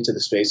to get into the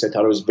space. I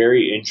thought it was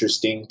very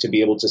interesting to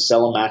be able to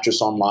sell a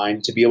mattress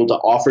online, to be able to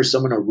offer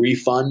someone a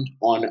refund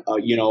on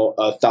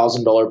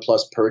 $1,000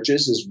 plus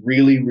purchase is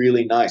really,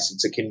 really nice.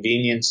 It's a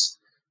convenience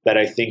that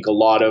I think a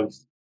lot of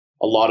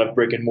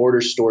brick and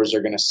mortar stores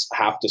are going to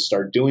have to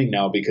start doing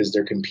now because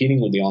they're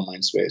competing with the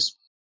online space.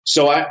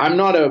 So I'm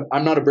not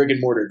a brick and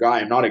mortar guy.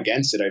 I'm not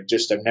against it.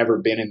 I've never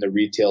been in the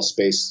retail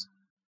space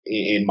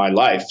in my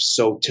life.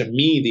 So to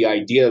me, the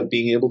idea of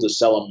being able to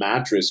sell a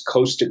mattress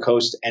coast to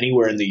coast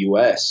anywhere in the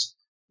US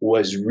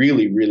was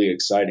really, really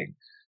exciting.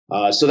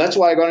 So that's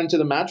why I got into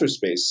the mattress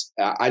space.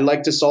 I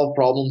like to solve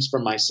problems for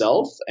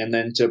myself and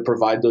then to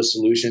provide those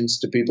solutions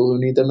to people who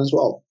need them as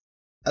well.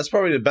 That's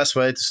probably the best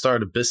way to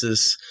start a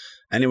business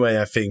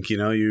anyway, I think.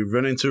 You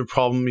run into a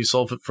problem, you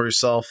solve it for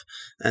yourself,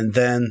 and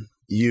then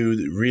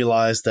you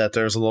realize that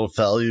there's a lot of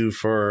value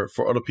for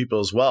other people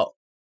as well.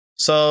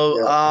 So,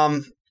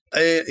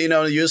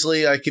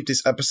 usually I keep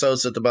these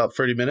episodes at about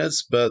 30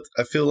 minutes, but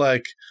I feel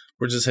like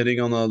we're just hitting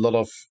on a lot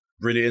of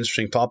really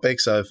interesting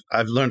topics.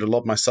 I've learned a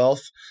lot myself.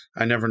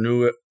 I never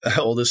knew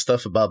all this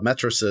stuff about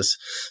mattresses.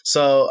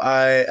 So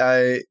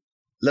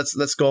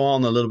let's go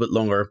on a little bit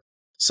longer.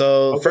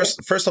 So okay.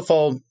 First of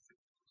all,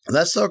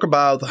 let's talk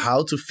about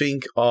how to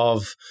think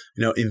of,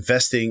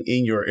 investing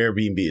in your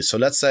Airbnb. So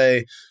let's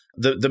say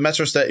the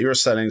mattress that you're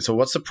selling. So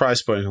what's the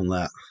price point on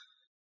that?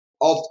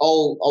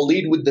 I'll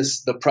lead with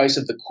the price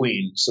of the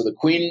queen. So the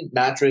queen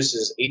mattress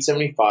is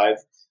 $875.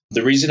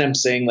 The reason I'm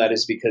saying that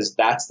is because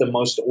that's the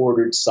most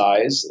ordered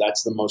size.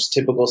 That's the most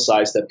typical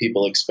size that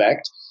people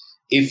expect.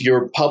 If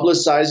you're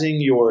publicizing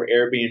your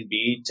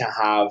Airbnb to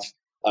have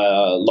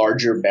a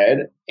larger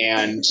bed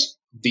and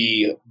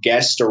the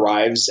guest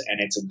arrives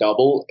and it's a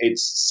double,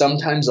 it's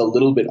sometimes a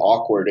little bit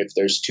awkward if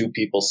there's two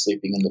people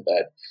sleeping in the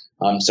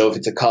bed. So if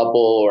it's a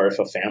couple or if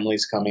a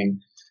family's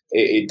coming,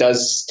 it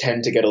does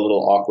tend to get a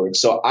little awkward.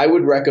 So I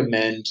would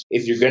recommend,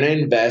 if you're going to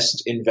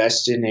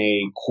invest in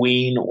a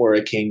queen or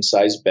a king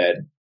size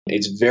bed.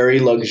 It's very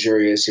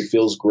luxurious. It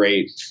feels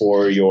great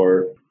for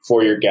your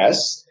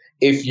guests.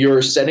 If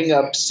you're setting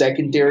up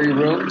secondary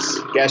rooms,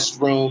 guest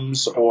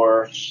rooms,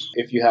 or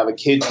if you have a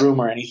kid's room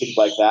or anything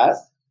like that,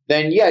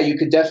 then yeah, you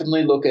could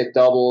definitely look at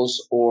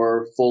doubles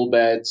or full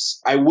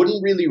beds. I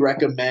wouldn't really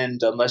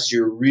recommend, unless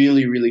you're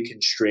really, really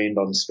constrained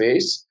on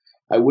space,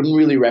 I wouldn't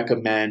really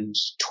recommend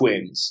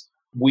twins.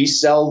 We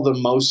sell the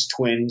most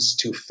twins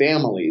to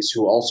families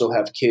who also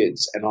have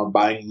kids and are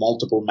buying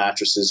multiple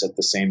mattresses at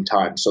the same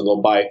time. So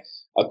they'll buy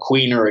a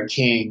queen or a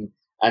king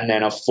and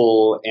then a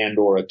full and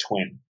or a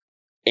twin.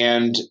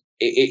 And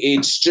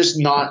it's just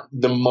not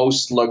the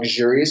most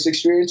luxurious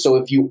experience. So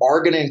if you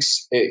are going to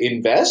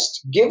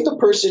invest, give the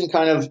person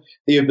kind of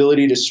the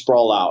ability to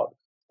sprawl out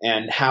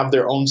and have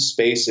their own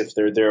space if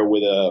they're there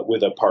with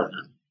a partner.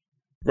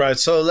 Right.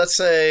 So let's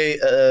say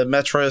a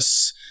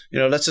mattress,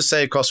 let's just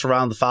say it costs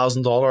around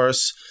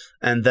 $1,000.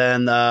 And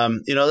then,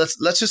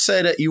 let's just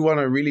say that you want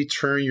to really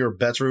turn your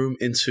bedroom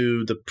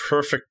into the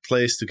perfect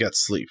place to get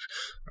sleep.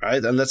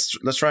 Right. And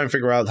let's try and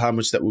figure out how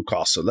much that would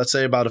cost. So let's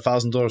say about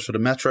 $1,000 for the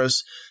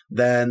mattress.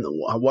 Then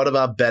what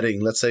about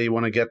bedding? Let's say you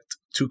want to get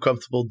 2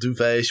 comfortable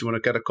duvets. You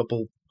want to get a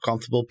couple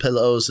comfortable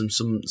pillows and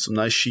some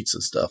nice sheets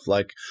and stuff.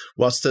 Like,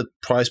 what's the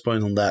price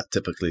point on that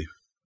typically?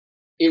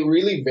 It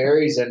really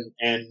varies.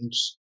 And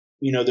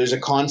there's a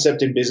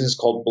concept in business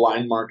called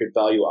blind market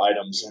value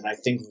items. And I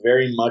think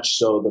very much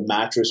so the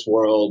mattress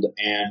world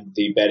and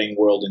the bedding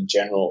world in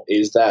general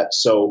is that.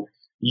 So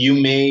you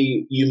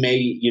may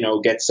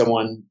get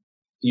someone,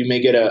 you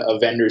may get a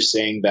vendor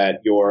saying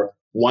that your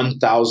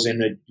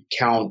 1,000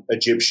 count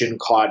Egyptian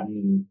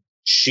cotton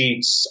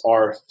sheets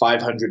are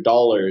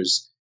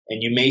 $500.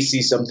 And you may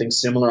see something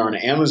similar on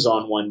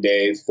Amazon one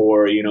day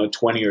for, $20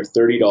 or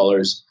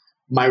 $30.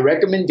 My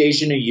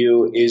recommendation to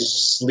you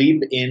is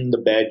sleep in the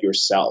bed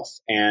yourself,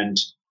 and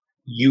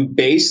you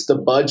base the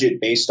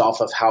budget based off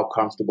of how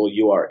comfortable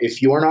you are.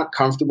 If you're not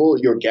comfortable,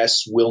 your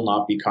guests will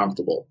not be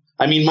comfortable.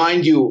 I mean,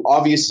 mind you,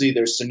 obviously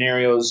there's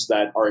scenarios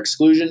that are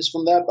exclusions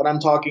from that, but I'm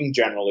talking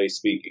generally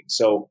speaking.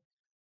 So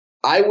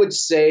I would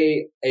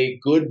say a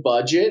good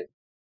budget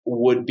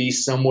would be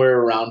somewhere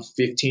around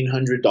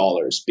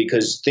 $1,500,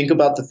 because think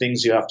about the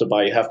things you have to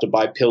buy. You have to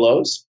buy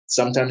pillows.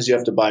 Sometimes you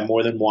have to buy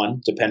more than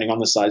one, depending on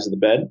the size of the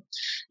bed.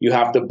 You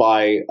have to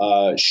buy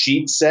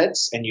sheet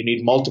sets, and you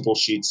need multiple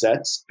sheet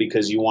sets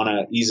because you want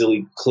to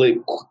easily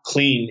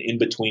clean in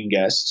between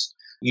guests.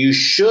 You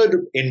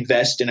should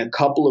invest in a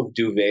couple of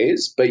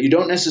duvets, but you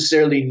don't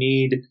necessarily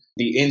need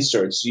the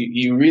inserts.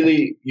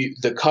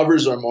 The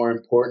covers are more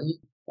important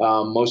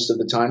most of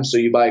the time. So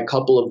you buy a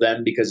couple of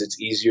them because it's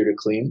easier to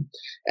clean.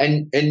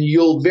 And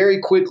you'll very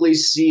quickly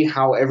see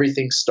how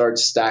everything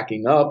starts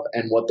stacking up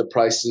and what the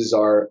prices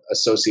are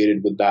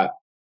associated with that.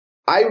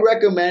 I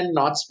recommend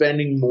not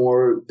spending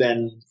more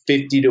than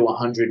 $50 to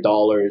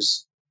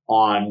 $100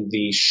 on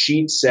the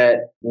sheet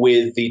set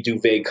with the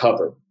duvet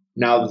cover.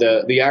 Now,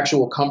 the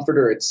actual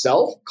comforter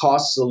itself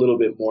costs a little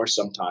bit more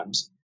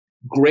sometimes.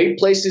 Great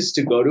places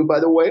to go to, by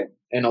the way,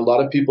 and a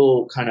lot of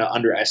people kind of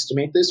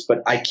underestimate this,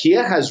 but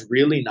IKEA has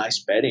really nice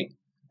bedding,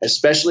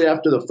 especially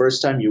after the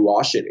first time you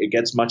wash it. It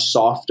gets much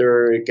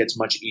softer. It gets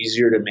much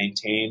easier to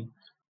maintain.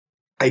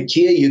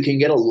 IKEA, you can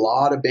get a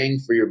lot of bang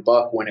for your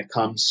buck when it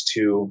comes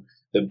to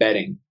the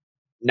bedding.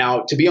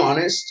 Now, to be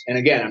honest, and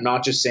again, I'm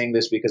not just saying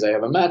this because I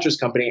have a mattress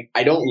company.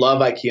 I don't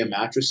love IKEA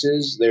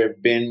mattresses. There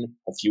have been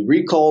a few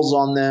recalls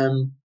on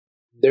them.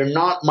 They're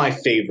not my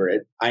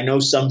favorite. I know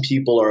some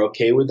people are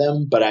okay with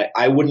them, but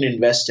I wouldn't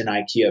invest in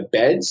IKEA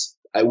beds.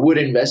 I would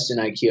invest in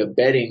IKEA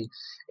bedding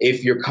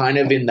if you're kind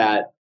of in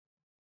that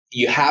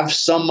you have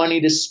some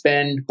money to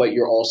spend, but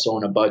you're also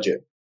on a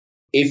budget.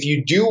 If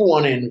you do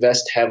want to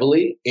invest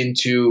heavily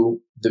into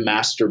the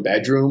master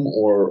bedroom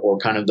or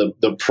kind of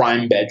the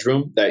prime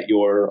bedroom that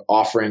you're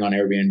offering on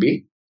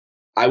Airbnb,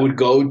 I would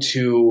go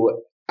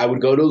to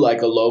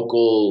like a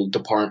local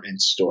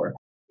department store.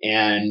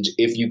 And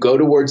if you go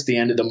towards the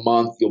end of the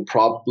month, you'll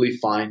probably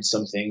find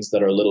some things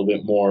that are a little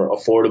bit more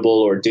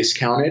affordable or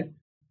discounted.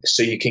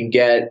 So you can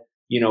get,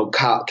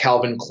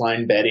 Calvin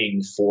Klein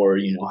bedding for,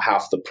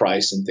 half the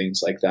price and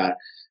things like that.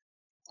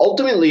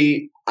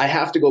 Ultimately, I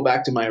have to go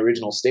back to my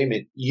original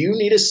statement. You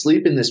need to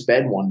sleep in this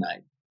bed one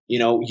night.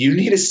 You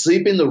need to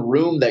sleep in the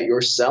room that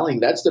you're selling.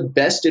 That's the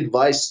best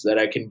advice that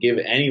I can give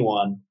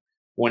anyone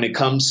when it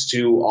comes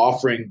to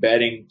offering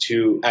bedding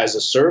as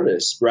a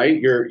service, right?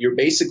 You're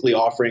basically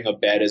offering a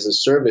bed as a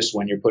service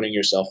when you're putting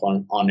yourself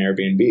on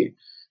Airbnb.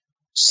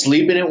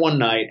 Sleep in it one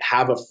night,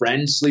 have a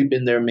friend sleep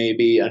in there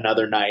maybe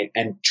another night,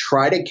 and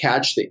try to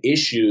catch the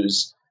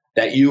issues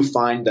that you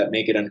find that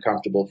make it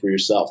uncomfortable for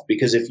yourself.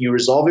 Because if you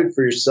resolve it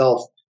for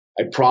yourself,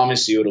 I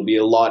promise you it'll be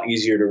a lot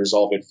easier to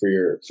resolve it for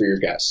your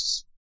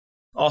guests.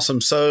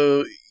 Awesome.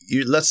 So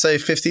let's say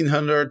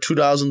 $1,500,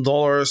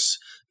 $2,000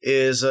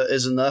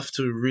 is enough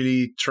to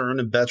really turn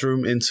a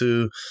bedroom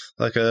into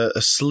like a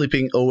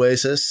sleeping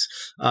oasis.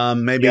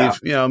 Maybe a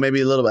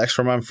little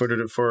extra money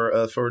for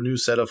a new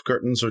set of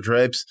curtains or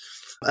drapes.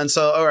 And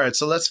so, all right.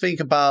 So let's think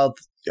about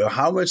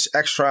how much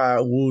extra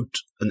would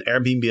an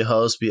Airbnb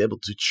host be able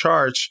to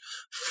charge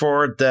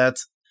for that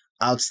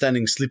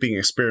outstanding sleeping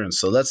experience.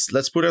 So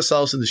let's put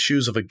ourselves in the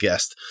shoes of a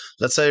guest.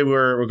 Let's say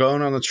we're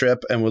going on a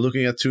trip and we're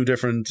looking at two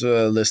different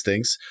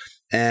listings,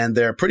 and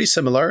they're pretty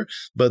similar,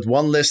 but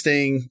one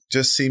listing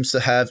just seems to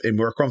have a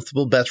more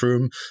comfortable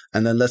bedroom.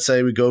 And then let's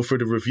say we go through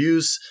the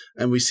reviews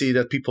and we see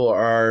that people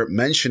are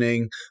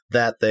mentioning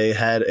that they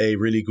had a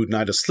really good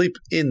night of sleep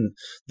in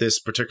this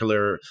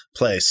particular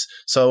place.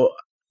 So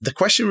the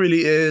question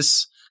really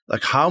is,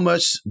 like, how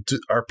much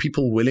are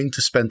people willing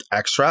to spend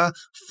extra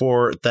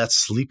for that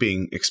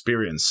sleeping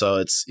experience? So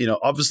it's,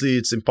 obviously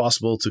it's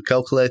impossible to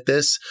calculate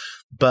this,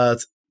 but,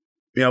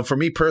 for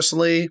me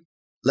personally,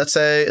 let's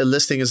say a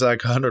listing is like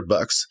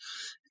 $100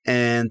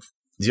 and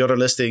the other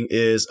listing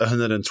is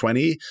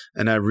 120,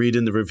 and I read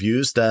in the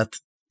reviews that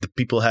the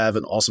people have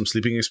an awesome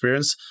sleeping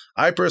experience.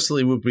 I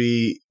personally would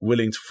be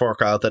willing to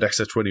fork out that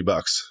extra $20.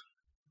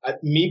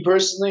 Me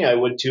personally, I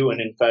would too. And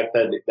in fact,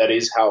 that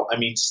is how,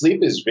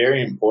 sleep is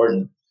very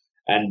important.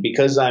 And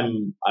because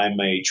I'm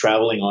a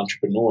traveling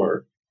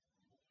entrepreneur,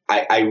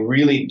 I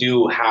really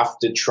do have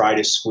to try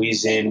to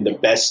squeeze in the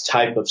best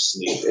type of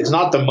sleep. It's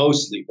not the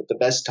most sleep, but the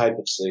best type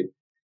of sleep.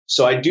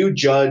 So I do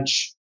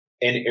judge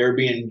an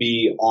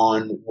Airbnb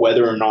on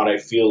whether or not I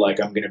feel like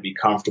I'm going to be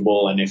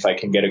comfortable and if I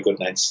can get a good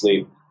night's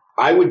sleep.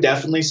 I would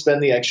definitely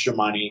spend the extra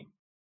money.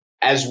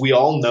 As we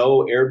all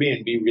know,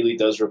 Airbnb really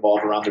does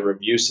revolve around the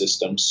review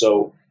system.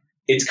 So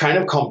it's kind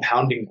of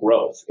compounding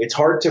growth. It's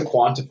hard to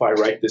quantify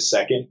right this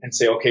second and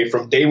say, okay,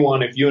 from day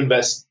one, if you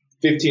invest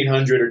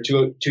 $1,500 or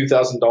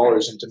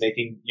 $2,000 into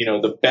making,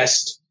 the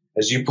best,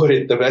 as you put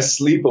it, the best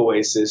sleep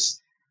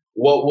oasis,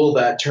 what will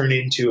that turn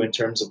into in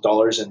terms of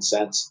dollars and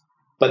cents?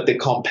 But the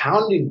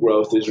compounding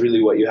growth is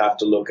really what you have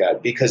to look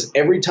at, because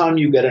every time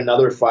you get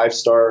another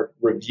 5-star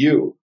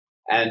review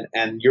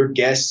and your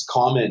guest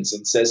comments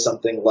and says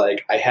something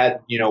like, I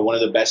had, one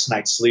of the best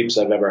night's sleeps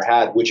I've ever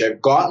had, which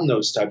I've gotten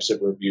those types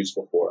of reviews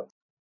before,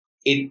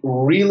 it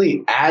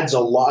really adds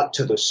a lot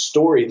to the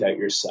story that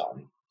you're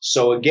selling.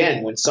 So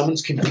again, when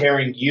someone's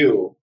comparing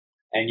you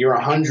and you're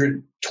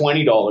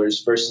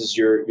 $120 versus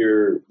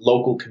your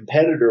local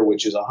competitor,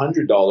 which is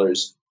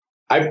 $100,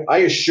 I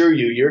assure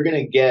you, you're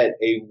going to get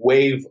a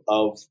wave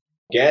of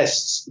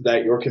guests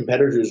that your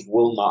competitors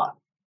will not.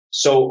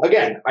 So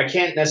again, I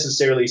can't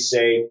necessarily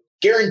say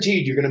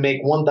guaranteed you're going to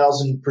make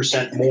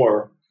 1,000%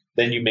 more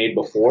than you made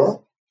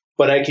before,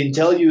 but I can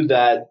tell you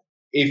that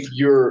if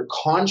you're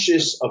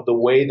conscious of the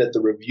way that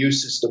the review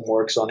system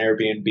works on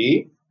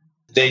Airbnb,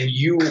 then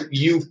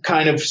you've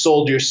kind of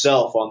sold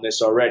yourself on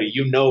this already.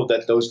 You know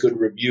that those good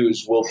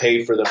reviews will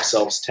pay for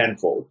themselves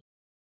tenfold.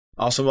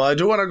 Awesome. Well, I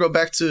do want to go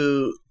back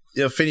to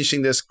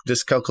finishing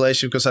this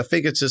calculation, because I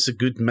think it's just a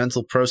good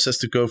mental process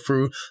to go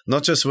through,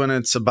 not just when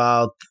it's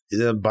about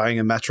buying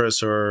a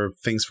mattress or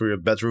things for your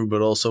bedroom,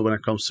 but also when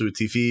it comes to a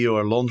TV or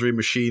a laundry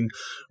machine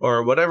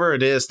or whatever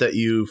it is that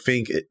you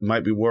think it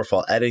might be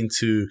worthwhile adding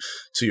to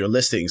your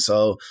listing.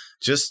 So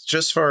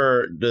just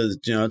for the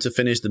to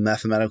finish the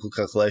mathematical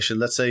calculation,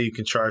 let's say you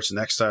can charge an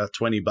extra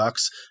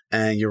 $20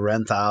 and you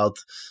rent out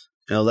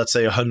let's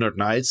say 100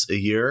 nights a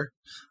year,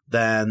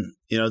 then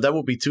that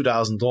would be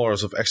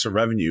 $2,000 of extra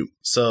revenue.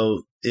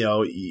 So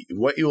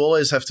what you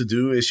always have to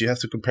do is you have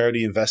to compare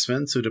the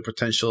investment to the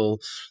potential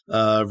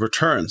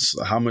returns.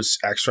 How much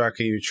extra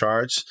can you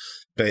charge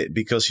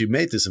because you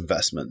made this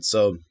investment?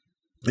 So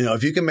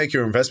if you can make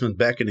your investment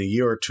back in a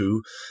year or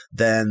two,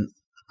 then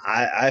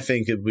I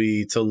think it'd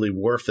be totally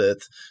worth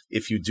it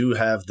if you do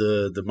have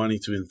the money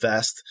to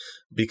invest,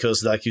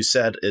 because like you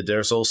said,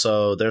 there's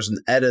an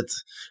added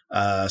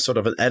sort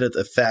of an added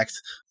effect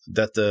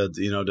that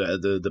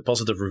the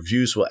positive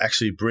reviews will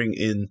actually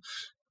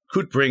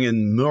could bring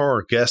in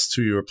more guests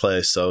to your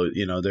place. So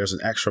there's an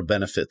extra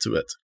benefit to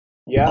it.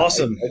 Yeah,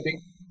 awesome. I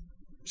think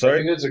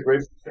that's a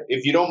great.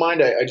 If you don't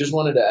mind, I just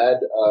wanted to add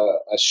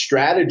a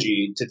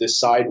strategy to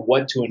decide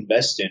what to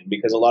invest in,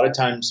 because a lot of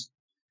times,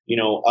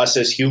 us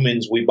as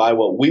humans, we buy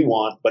what we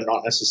want, but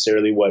not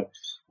necessarily what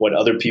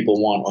other people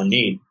want or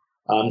need.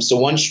 So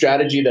one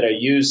strategy that I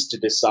use to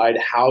decide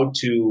how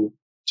to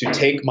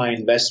take my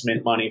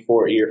investment money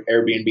for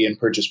Airbnb and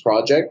purchase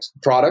products,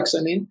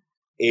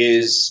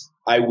 is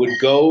I would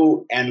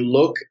go and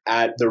look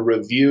at the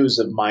reviews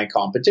of my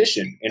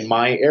competition in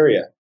my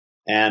area.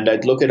 And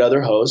I'd look at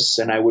other hosts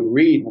and I would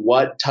read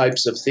what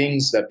types of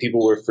things that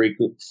people were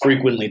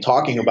frequently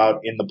talking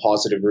about in the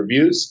positive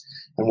reviews,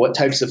 and what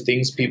types of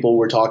things people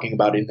were talking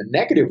about in the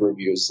negative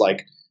reviews,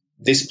 like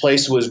this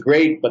place was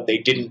great, but they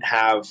didn't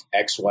have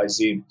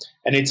XYZ.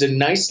 And it's a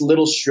nice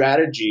little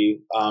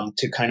strategy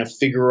to kind of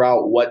figure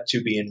out what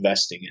to be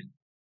investing in.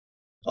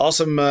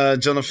 Awesome,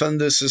 Jonathan.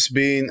 This has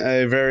been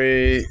a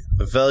very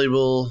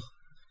valuable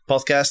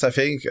podcast, I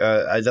think.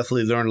 I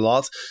definitely learned a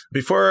lot.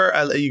 Before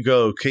I let you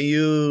go, can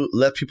you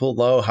let people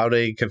know how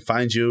they can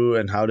find you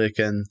and how they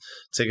can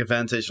take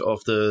advantage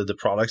of the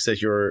products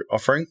that you're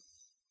offering?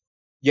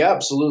 Yeah,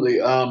 absolutely.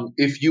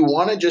 If you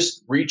want to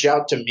just reach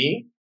out to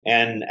me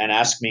and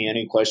ask me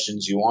any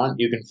questions you want,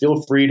 you can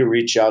feel free to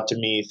reach out to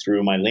me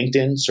through my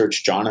LinkedIn,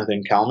 search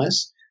Jonathan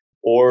Kalmus,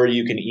 or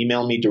you can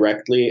email me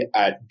directly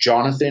at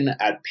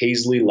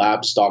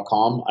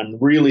jonathan@paisleylabs.com. I'm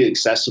really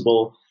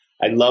accessible.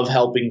 I love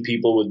helping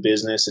people with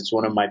business. It's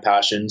one of my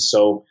passions.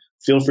 So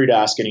feel free to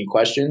ask any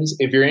questions.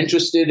 If you're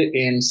interested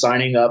in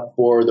signing up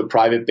for the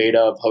private beta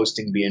of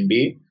Hosting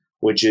B&B,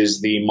 which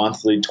is the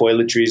monthly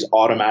toiletries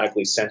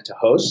automatically sent to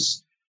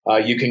hosts,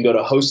 you can go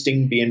to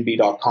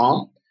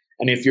hostingbnb.com.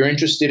 And if you're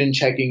interested in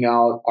checking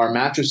out our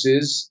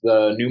mattresses,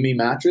 the Numi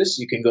mattress,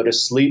 you can go to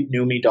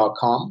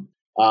sleepnumi.com.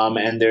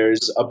 And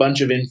there's a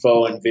bunch of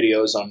info and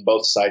videos on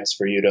both sites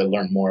for you to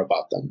learn more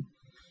about them.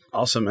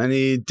 Awesome.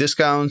 Any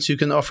discounts you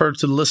can offer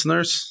to the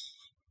listeners?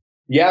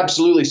 Yeah,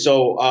 absolutely.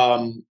 So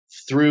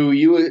through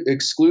you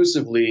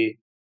exclusively,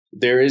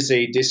 there is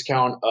a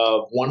discount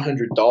of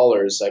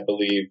 $100, I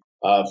believe,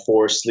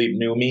 for Sleep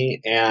Numi,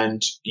 and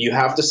you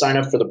have to sign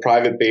up for the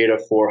private beta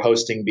for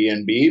Hosting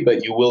B&B,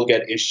 but you will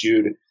get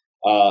issued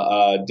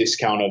a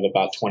discount of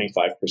about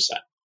 25%.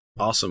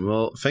 Awesome.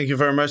 Well, thank you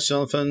very much,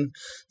 Jonathan.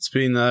 It's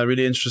been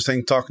really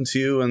interesting talking to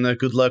you, and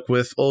good luck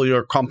with all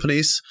your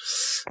companies.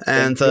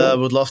 And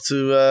would love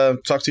to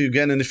talk to you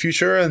again in the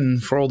future.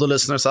 And for all the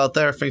listeners out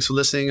there, thanks for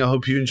listening. I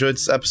hope you enjoyed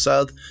this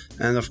episode.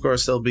 And of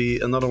course, there'll be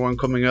another one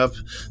coming up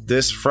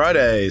this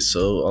Friday.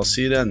 So I'll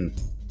see you then.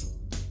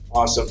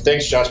 Awesome.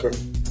 Thanks, Jasper.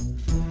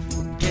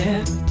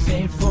 Get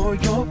paid for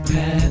your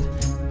pet.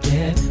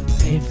 Get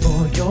paid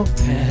for your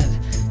pet.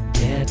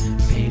 Get